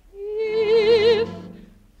 If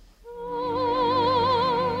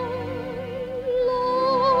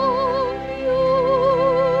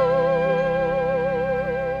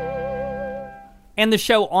And the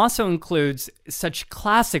show also includes such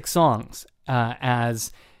classic songs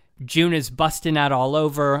as June is Bustin' Out All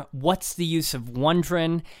Over, What's the Use of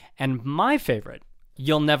Wonderin', and my favorite,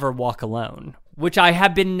 You'll Never Walk Alone, which I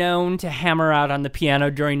have been known to hammer out on the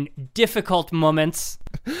piano during difficult moments.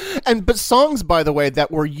 But songs, by the way,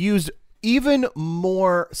 that were used even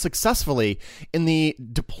more successfully in the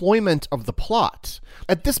deployment of the plot.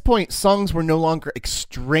 At this point, songs were no longer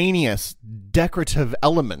extraneous, decorative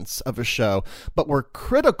elements of a show, but were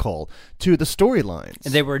critical to the storylines.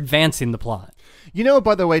 And they were advancing the plot. You know,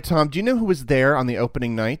 by the way, Tom, do you know who was there on the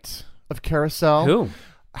opening night of Carousel? Who?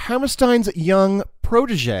 Hammerstein's young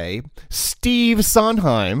protege, Steve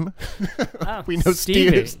Sondheim. We know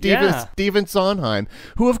Steven Sondheim,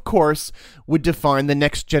 who, of course, would define the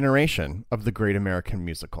next generation of the great American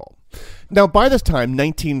musical. Now, by this time,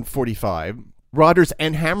 1945, Rodgers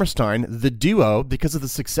and Hammerstein, the duo, because of the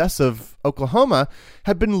success of Oklahoma,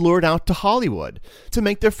 had been lured out to Hollywood to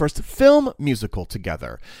make their first film musical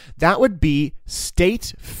together. That would be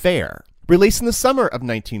State Fair, released in the summer of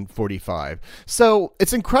 1945. So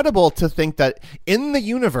it's incredible to think that in the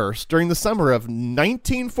universe during the summer of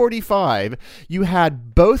 1945, you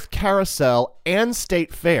had both Carousel and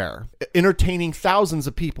State Fair entertaining thousands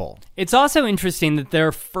of people. It's also interesting that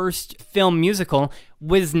their first film musical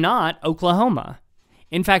was not Oklahoma.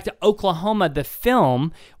 In fact, Oklahoma, the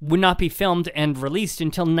film, would not be filmed and released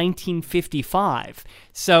until 1955.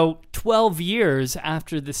 So 12 years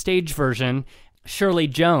after the stage version, Shirley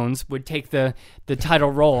Jones would take the title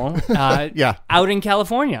role out in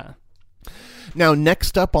California. Now,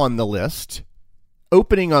 next up on the list,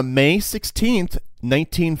 opening on May 16th,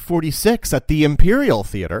 1946 at the Imperial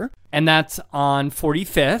Theater. And that's on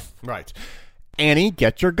 45th. Right. Annie,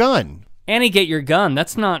 Get Your Gun. Annie, Get Your Gun.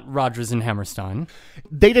 That's not Rodgers and Hammerstein.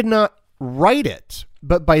 They did not write it,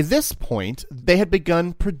 but by this point, they had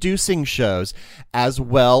begun producing shows as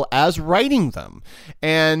well as writing them.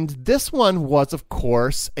 And this one was, of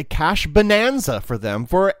course, a cash bonanza for them,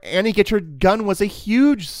 for Annie Get Your Gun was a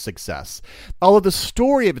huge success. Although the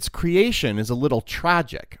story of its creation is a little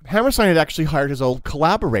tragic. Hammerstein had actually hired his old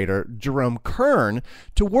collaborator, Jerome Kern,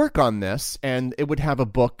 to work on this, and it would have a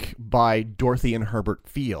book by Dorothy and Herbert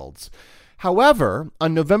Fields. However,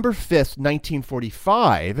 on November 5th,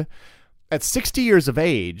 1945, at 60 years of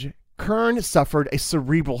age, Kern suffered a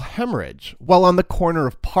cerebral hemorrhage while on the corner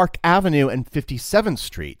of Park Avenue and 57th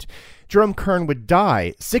Street. Jerome Kern would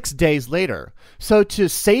die 6 days later. So to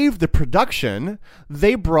save the production,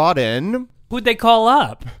 they brought in... Who'd they call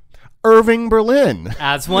up? Irving Berlin.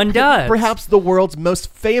 As one does. Perhaps the world's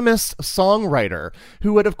most famous songwriter,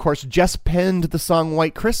 who had, of course, just penned the song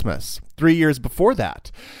White Christmas 3 years before that.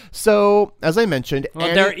 So, as I mentioned...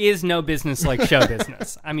 Well, there is no business like show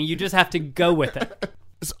business. I mean, you just have to go with it.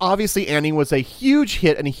 Obviously, Annie was a huge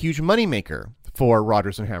hit and a huge moneymaker for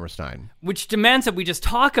Rodgers and Hammerstein. Which demands that we just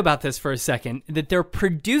talk about this for a second, that they're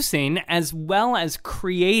producing as well as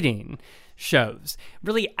creating shows.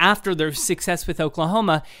 Really, after their success with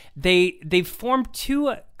Oklahoma, they formed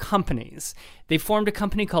two companies. They formed a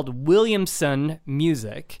company called Williamson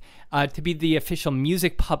Music to be the official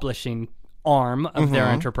music publishing arm of their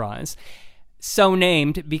enterprise. So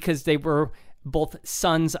named because they were both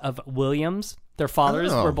sons of Williams. Their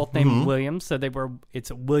fathers were both named Williams, so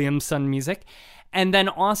it's Williamson Music. And then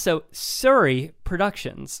also Surrey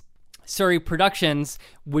Productions. Surrey Productions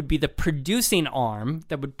would be the producing arm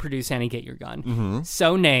that would produce Annie Get Your Gun.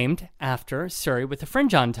 So named after Surrey with a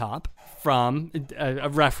fringe on top, from a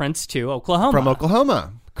reference to Oklahoma. From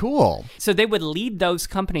Oklahoma. Cool. So they would lead those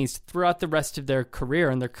companies throughout the rest of their career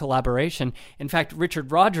and their collaboration. In fact,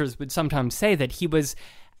 Richard Rodgers would sometimes say that he was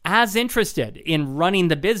as interested in running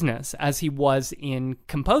the business as he was in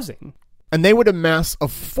composing. And they would amass a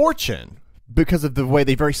fortune because of the way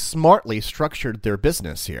they very smartly structured their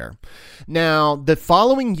business here. Now, the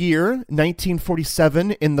following year,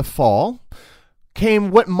 1947, in the fall, came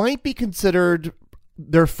what might be considered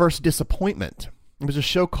their first disappointment. It was a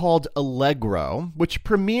show called Allegro, which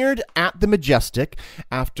premiered at the Majestic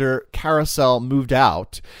after Carousel moved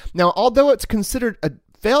out. Now, although it's considered a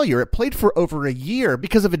failure, it played for over a year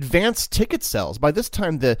because of advanced ticket sales. By this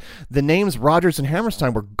time, the names Rodgers and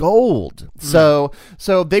Hammerstein were gold. So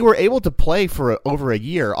they were able to play for over a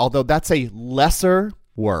year, although that's a lesser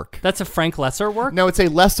work. That's a Frank Lesser work? No, it's a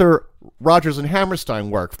lesser Rodgers and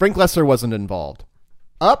Hammerstein work. Frank Lesser wasn't involved.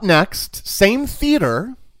 Up next, same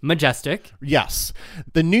theater. Majestic. Yes.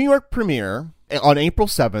 The New York premiere on April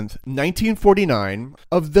 7th, 1949,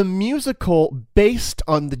 of the musical based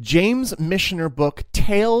on the James Michener book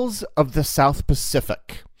Tales of the South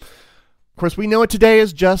Pacific. Of course, we know it today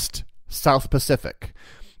as just South Pacific.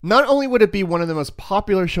 Not only would it be one of the most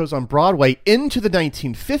popular shows on Broadway into the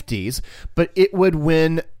 1950s, but it would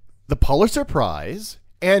win the Pulitzer Prize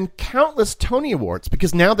and countless Tony Awards,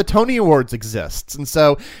 because now the Tony Awards exists. And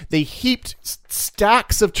so they heaped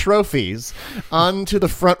stacks of trophies onto the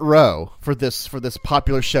front row for this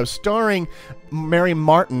popular show, starring Mary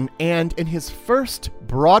Martin, and in his first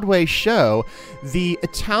Broadway show, the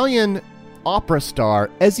Italian opera star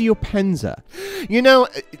Ezio Penza. You know,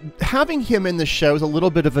 having him in the show is a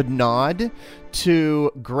little bit of a nod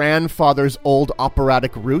to grandfather's old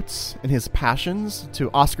operatic roots and his passions, to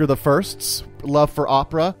Oscar I's love for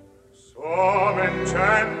opera. Some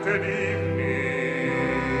enchanted evening,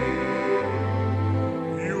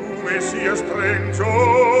 you may see a stranger,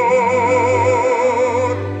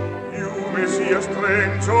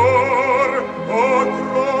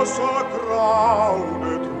 across a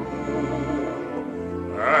crowded room,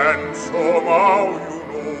 and somehow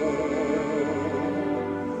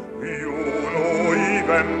you know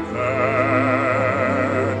even then,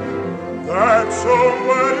 that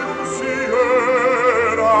somewhere you'll see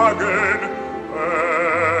her again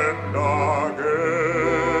and again.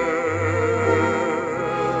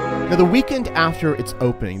 Now, the weekend after its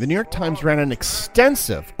opening, the New York Times ran an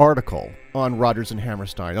extensive article on Rodgers and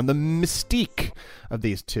Hammerstein, on the mystique of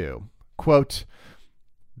these two. Quote,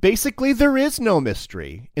 basically, there is no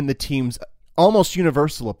mystery in the team's almost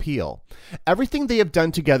universal appeal. Everything they have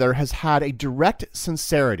done together has had a direct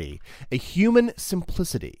sincerity, a human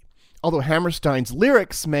simplicity. Although Hammerstein's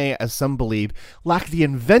lyrics may, as some believe, lack the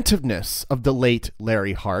inventiveness of the late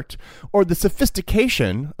Larry Hart or the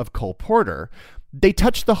sophistication of Cole Porter, they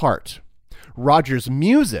touch the heart. Rodgers'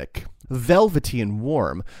 music, velvety and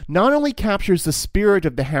warm, not only captures the spirit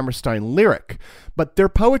of the Hammerstein lyric, but their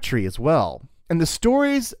poetry as well. And the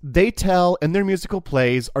stories they tell in their musical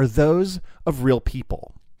plays are those of real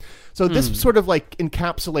people. So this sort of like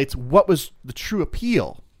encapsulates what was the true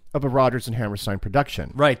appeal of a Rodgers and Hammerstein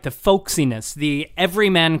production. Right, the folksiness, the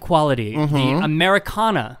everyman quality, the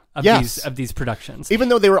Americana of these productions. Even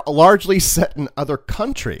though they were largely set in other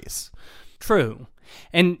countries. True.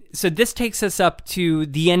 And so this takes us up to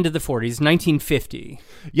the end of the 40s, 1950.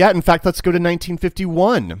 Yeah, in fact, let's go to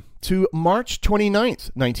 1951. to March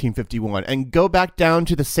 29th, 1951, and go back down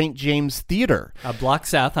to the St. James Theater. A block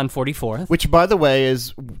south on 44th. Which, by the way,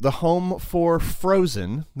 is the home for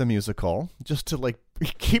Frozen, the musical. Just to,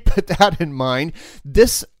 keep that in mind.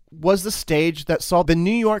 This was the stage that saw the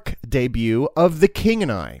New York debut of The King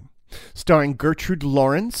and I, starring Gertrude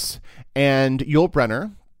Lawrence and Yul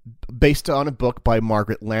Brynner, based on a book by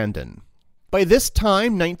Margaret Landon. By this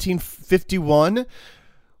time, 1951...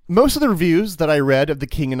 most of the reviews that I read of The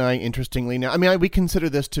King and I, interestingly, now, we consider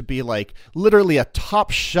this to be literally a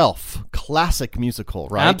top shelf classic musical,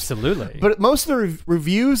 right? Absolutely. But most of the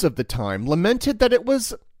reviews of the time lamented that it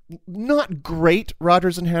was not great,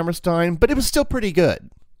 Rodgers and Hammerstein, but it was still pretty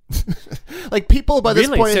good. People by this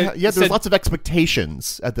point, there's lots of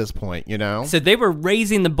expectations at this point, So they were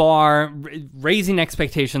raising the bar, raising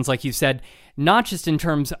expectations, like you said, not just in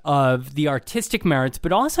terms of the artistic merits,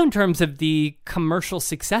 but also in terms of the commercial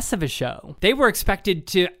success of a show. They were expected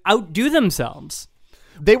to outdo themselves.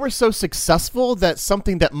 They were so successful that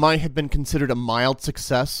something that might have been considered a mild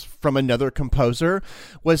success from another composer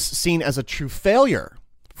was seen as a true failure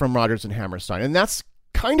from Rodgers and Hammerstein. And that's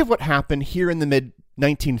kind of what happened here in the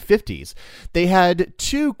mid-1950s. They had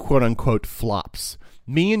two quote-unquote flops.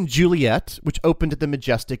 Me and Juliet, which opened at the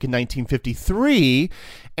Majestic in 1953,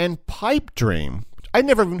 and Pipe Dream. I'd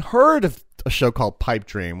never even heard of a show called Pipe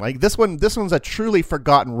Dream. This one's a truly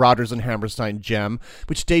forgotten Rodgers and Hammerstein gem,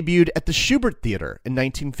 which debuted at the Schubert Theater in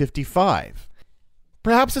 1955.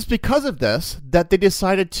 Perhaps it's because of this that they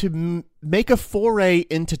decided to make a foray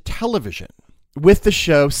into television with the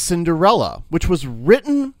show Cinderella, which was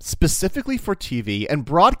written specifically for TV and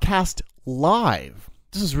broadcast live.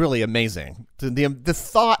 This is really amazing. The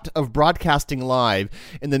thought of broadcasting live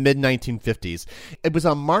in the mid-1950s. It was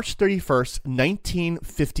on March 31st,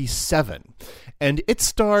 1957, and it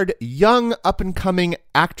starred young up-and-coming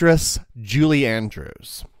actress Julie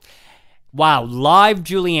Andrews. Wow, live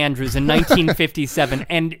Julie Andrews in 1957.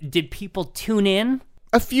 And did people tune in?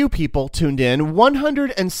 A few people tuned in.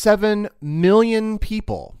 107 million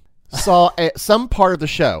people saw some part of the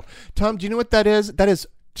show. Tom, do you know what that is? That is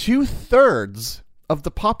 2/3 of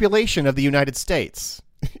the population of the United States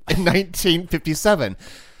in 1957.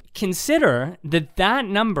 Consider that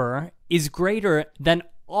number is greater than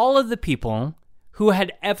all of the people who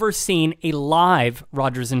had ever seen a live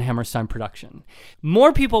Rodgers and Hammerstein production.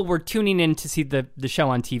 More people were tuning in to see the show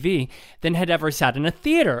on TV than had ever sat in a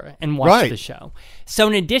theater and watched the show. So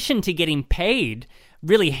in addition to getting paid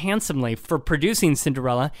really handsomely for producing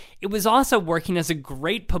Cinderella, it was also working as a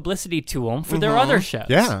great publicity tool for their other shows.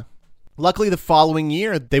 Yeah. Luckily, the following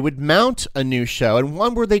year, they would mount a new show, and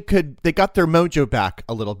one where they got their mojo back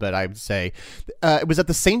a little bit, I would say. It was at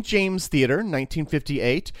the St. James Theater in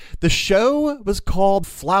 1958. The show was called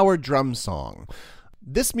Flower Drum Song.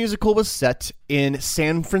 This musical was set in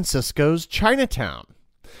San Francisco's Chinatown.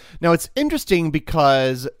 Now, it's interesting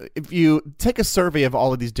because if you take a survey of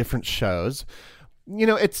all of these different shows, they're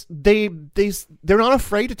not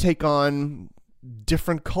afraid to take on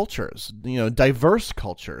different cultures, diverse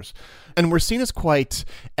cultures. And we're seen as quite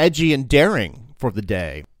edgy and daring for the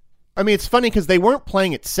day. It's funny because they weren't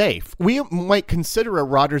playing it safe. We might consider a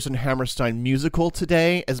Rodgers and Hammerstein musical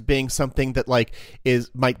today as being something that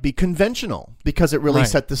might be conventional because it really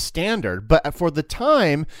set the standard. But for the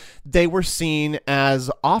time, they were seen as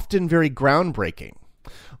often very groundbreaking.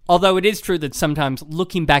 Although it is true that sometimes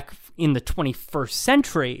looking back in the 21st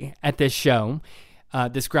century at this show,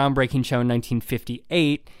 this groundbreaking show in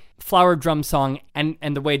 1958, Flower Drum Song and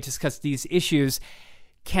the way it discussed these issues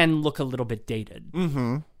can look a little bit dated.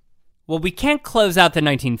 Mm-hmm. Well, we can't close out the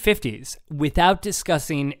 1950s without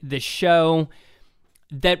discussing the show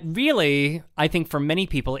that really, I think for many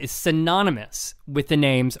people, is synonymous with the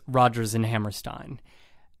names Rodgers and Hammerstein.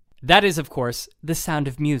 That is, of course, The Sound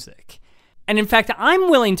of Music. And in fact, I'm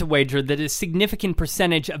willing to wager that a significant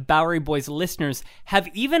percentage of Bowery Boys listeners have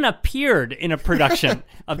even appeared in a production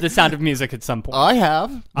of The Sound of Music at some point. I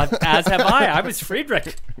have. As have I. I was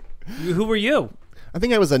Friedrich. Who were you? I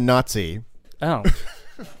think I was a Nazi. Oh.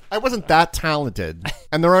 I wasn't that talented.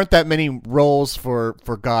 And there aren't that many roles for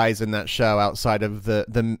guys in that show outside of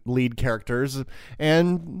the lead characters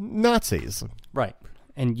and Nazis. Right.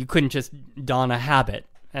 And you couldn't just don a habit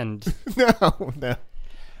and... No.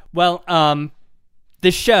 Well,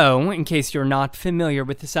 the show, in case you're not familiar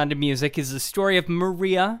with The Sound of Music, is the story of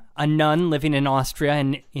Maria, a nun living in Austria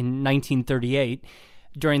in 1938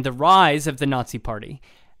 during the rise of the Nazi Party,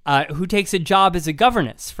 who takes a job as a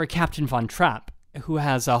governess for Captain von Trapp, who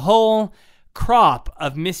has a whole crop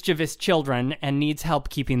of mischievous children and needs help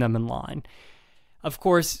keeping them in line. Of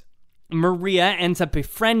course, Maria ends up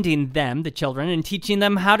befriending them, the children, and teaching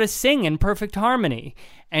them how to sing in perfect harmony.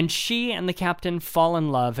 And she and the captain fall in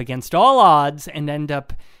love against all odds and end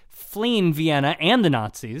up fleeing Vienna and the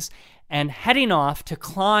Nazis and heading off to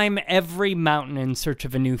climb every mountain in search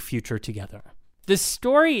of a new future together. The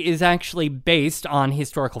story is actually based on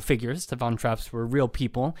historical figures. The Von Trapps were real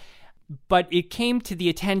people, but it came to the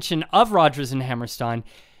attention of Rodgers and Hammerstein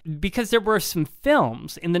because there were some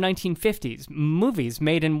films in the 1950s, movies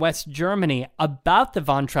made in West Germany about the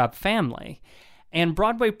Von Trapp family. And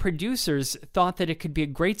Broadway producers thought that it could be a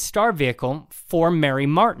great star vehicle for Mary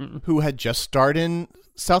Martin, who had just starred in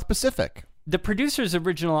South Pacific. The producer's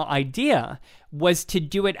original idea was to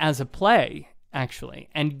do it as a play, actually,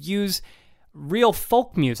 and use real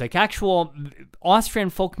folk music, actual Austrian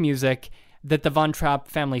folk music that the Von Trapp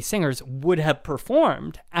family singers would have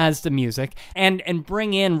performed as the music, and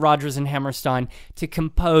bring in Rodgers and Hammerstein to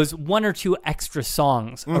compose one or two extra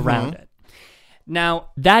songs around it. Now,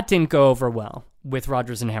 that didn't go over well with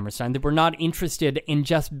Rodgers and Hammerstein. They were not interested in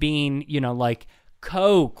just being, like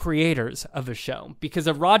co-creators of a show, because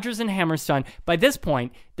of Rodgers and Hammerstein. By this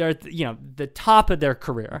point, they're at the top of their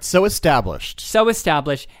career. So established.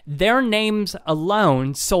 Their names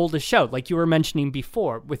alone sold a show, like you were mentioning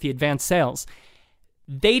before with the advanced sales.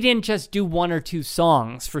 They didn't just do one or two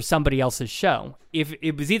songs for somebody else's show. If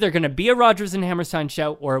it was either going to be a Rodgers and Hammerstein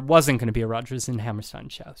show or it wasn't going to be a Rodgers and Hammerstein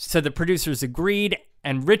show. So the producers agreed,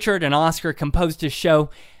 and Richard and Oscar composed a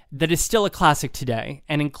show that is still a classic today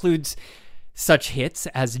and includes such hits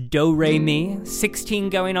as Do Re Mi, 16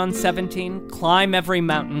 Going on 17, Climb Every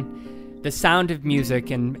Mountain, The Sound of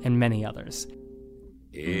Music, and many others.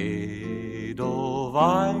 Edelweiss,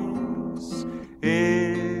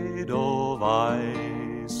 Edelweiss,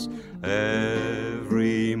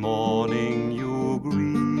 every morning you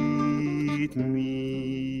greet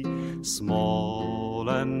me, small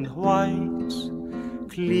and white,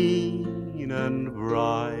 clean and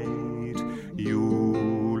bright,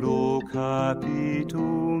 you look happy to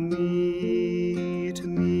meet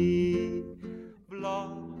me.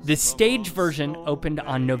 The stage version opened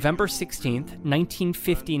on November 16th,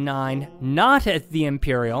 1959, not at the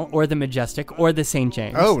Imperial or the Majestic or the St.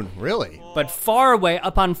 James. Oh, really? But far away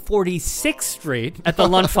up on 46th Street at the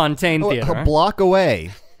Luntfontein Theater. A block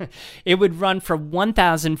away. It would run for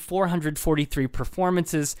 1,443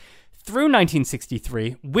 performances through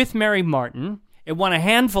 1963 with Mary Martin. It won a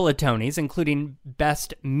handful of Tonys, including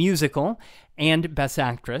Best Musical and Best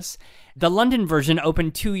Actress. The London version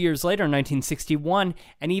opened 2 years later, in 1961,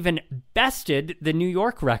 and even bested the New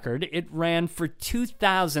York record. It ran for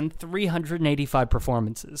 2,385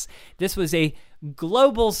 performances. This was a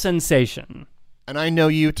global sensation. And I know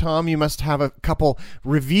you, Tom, you must have a couple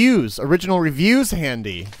reviews, original reviews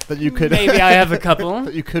handy that you could... Maybe I have a couple.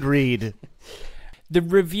 that you could read. The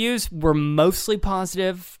reviews were mostly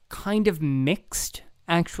positive, kind of mixed,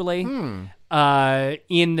 actually. In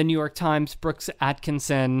the New York Times, Brooks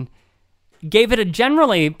Atkinson gave it a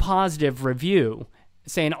generally positive review,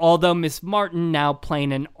 saying, although Miss Martin, now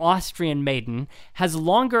playing an Austrian maiden, has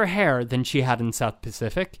longer hair than she had in South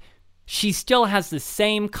Pacific, she still has the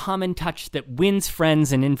same common touch that wins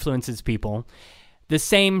friends and influences people, the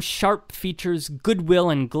same sharp features, goodwill,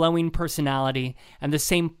 and glowing personality, and the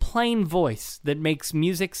same plain voice that makes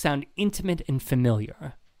music sound intimate and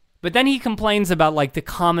familiar. But then he complains about the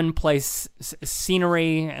commonplace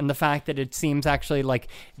scenery and the fact that it seems actually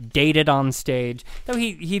dated on stage. Though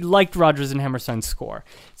he liked Rodgers and Hammerstein's score.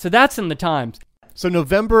 So that's in the Times. So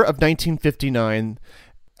November of 1959,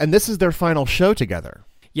 and this is their final show together.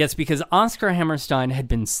 Yes, because Oscar Hammerstein had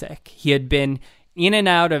been sick. He had been in and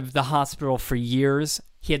out of the hospital for years.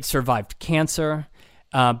 He had survived cancer,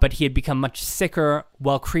 but he had become much sicker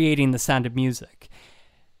while creating The Sound of Music.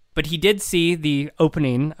 But he did see the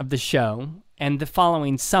opening of the show, and the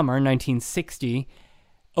following summer, 1960,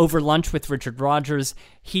 over lunch with Richard Rodgers,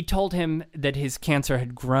 he told him that his cancer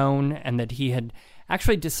had grown and that he had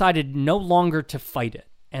actually decided no longer to fight it,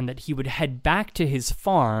 and that he would head back to his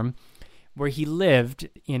farm where he lived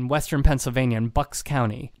in western Pennsylvania in Bucks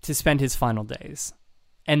County to spend his final days.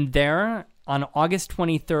 And there, on August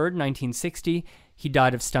 23rd, 1960, he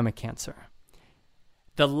died of stomach cancer.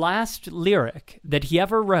 The last lyric that he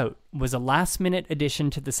ever wrote was a last-minute addition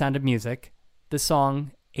to The Sound of Music, the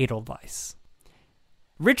song Edelweiss.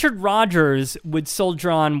 Richard Rodgers would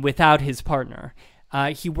soldier on without his partner.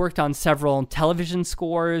 He worked on several television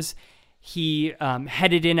scores. He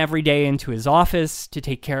headed in every day into his office to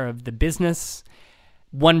take care of the business.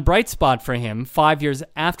 One bright spot for him, 5 years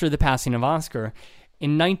after the passing of Oscar,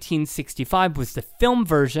 in 1965 was the film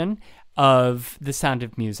version of The Sound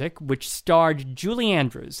of Music, which starred Julie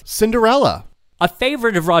Andrews. Cinderella. A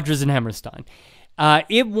favorite of Rodgers and Hammerstein.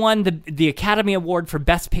 It won the Academy Award for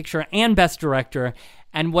Best Picture and Best Director,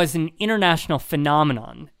 and was an international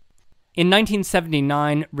phenomenon. In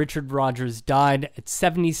 1979, Richard Rodgers died at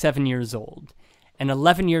 77 years old. And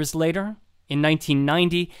 11 years later, in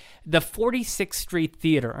 1990, the 46th Street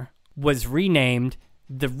Theater was renamed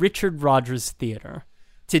the Richard Rodgers Theater.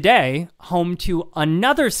 Today, home to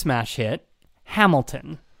another smash hit,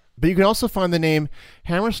 Hamilton. But you can also find the name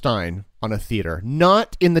Hammerstein on a theater,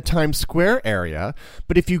 not in the Times Square area,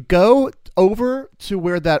 but if you go over to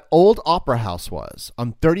where that old opera house was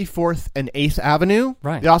on 34th and 8th Avenue,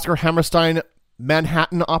 right. The Oscar Hammerstein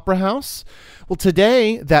Manhattan Opera House. Well,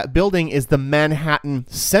 today that building is the Manhattan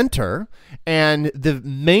Center, and the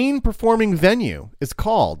main performing venue is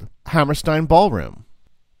called Hammerstein Ballroom.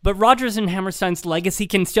 But Rodgers and Hammerstein's legacy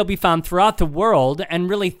can still be found throughout the world and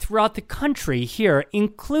really throughout the country here,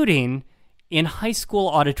 including in high school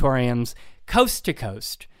auditoriums coast to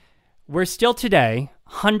coast, where still today,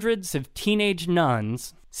 hundreds of teenage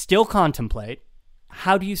nuns still contemplate,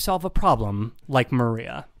 how do you solve a problem like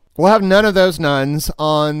Maria? We'll have none of those nuns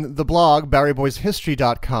on the blog,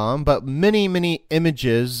 BoweryBoysHistory.com, but many, many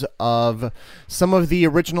images of some of the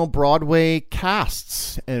original Broadway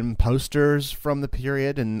casts and posters from the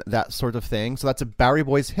period and that sort of thing. So that's at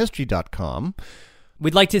BoweryBoysHistory.com.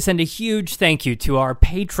 We'd like to send a huge thank you to our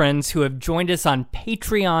patrons who have joined us on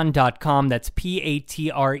Patreon.com. That's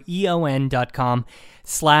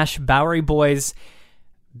patreon.com/BoweryBoys.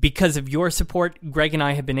 Because of your support, Greg and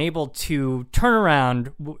I have been able to turn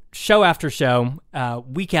around show after show,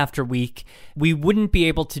 week after week. We wouldn't be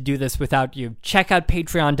able to do this without you. Check out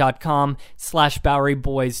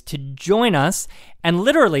patreon.com/BoweryBoys to join us, and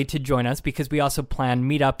literally to join us, because we also plan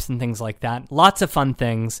meetups and things like that. Lots of fun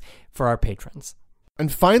things for our patrons.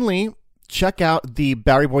 And finally, check out the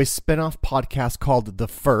Bowery Boys spin-off podcast called The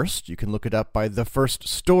First. You can look it up by The First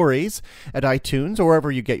Stories at iTunes or wherever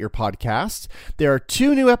you get your podcasts. There are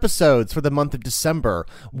 2 new episodes for the month of December.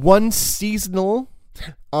 One seasonal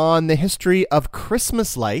on the history of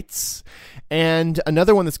Christmas lights, and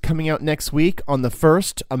another one that's coming out next week on the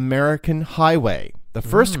first American highway. The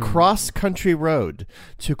first cross-country road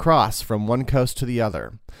to cross from one coast to the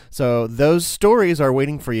other. So those stories are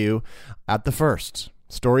waiting for you at The First.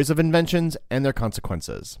 Stories of inventions and their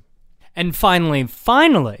consequences. And finally,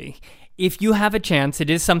 if you have a chance, it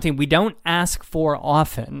is something we don't ask for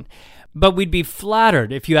often, but we'd be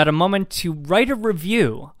flattered if you had a moment to write a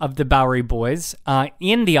review of the Bowery Boys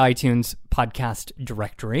in the iTunes podcast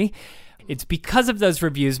directory. It's because of those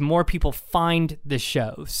reviews more people find the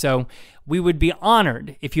show. So we would be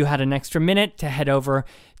honored if you had an extra minute to head over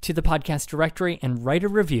to the podcast directory and write a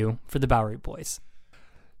review for the Bowery Boys.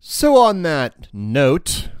 So on that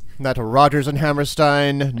note, that Rodgers and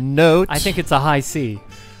Hammerstein note, I think it's a high C.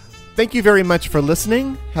 Thank you very much for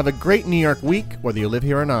listening. Have a great New York week, whether you live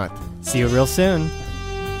here or not. See you real soon.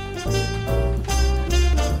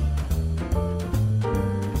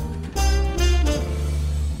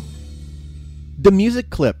 The music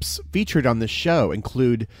clips featured on this show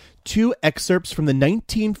include 2 excerpts from the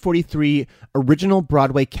 1943 original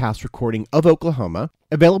Broadway cast recording of Oklahoma,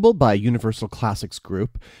 available by Universal Classics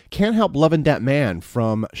Group, Can't Help Lovin' That Man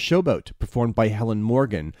from Showboat, performed by Helen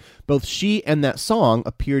Morgan. Both she and that song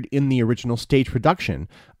appeared in the original stage production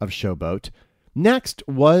of Showboat. Next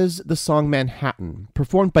was the song Manhattan,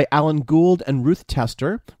 performed by Alan Gould and Ruth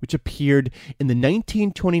Tester, which appeared in the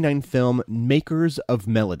 1929 film Makers of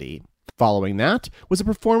Melody. Following that was a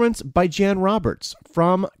performance by Jan Roberts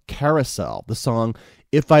from Carousel, the song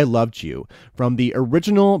If I Loved You, from the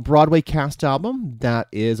original Broadway cast album that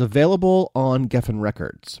is available on Geffen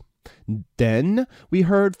Records. Then we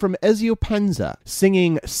heard from Ezio Penza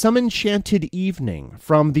singing Some Enchanted Evening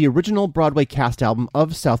from the original Broadway cast album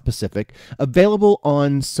of South Pacific, available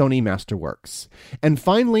on Sony Masterworks. And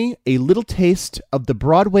finally, a little taste of the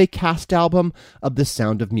Broadway cast album of The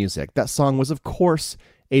Sound of Music. That song was, of course,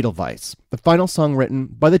 Edelweiss, the final song written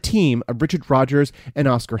by the team of Richard Rodgers and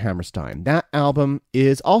Oscar Hammerstein. That album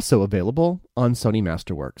is also available on Sony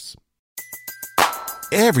Masterworks.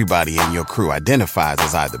 Everybody in your crew identifies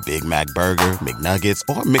as either Big Mac Burger, McNuggets,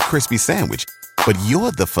 or McCrispy Sandwich. But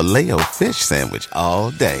you're the Filet-O-Fish Sandwich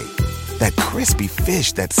all day. That crispy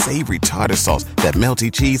fish, that savory tartar sauce, that melty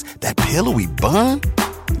cheese, that pillowy bun.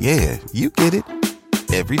 Yeah, you get it.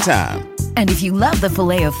 Every time. And if you love the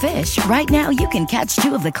Filet-O-Fish, right now you can catch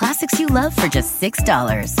 2 of the classics you love for just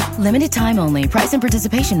 $6. Limited time only. Price and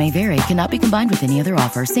participation may vary. Cannot be combined with any other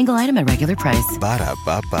offer. Single item at regular price.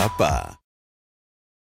 Ba-da-ba-ba-ba.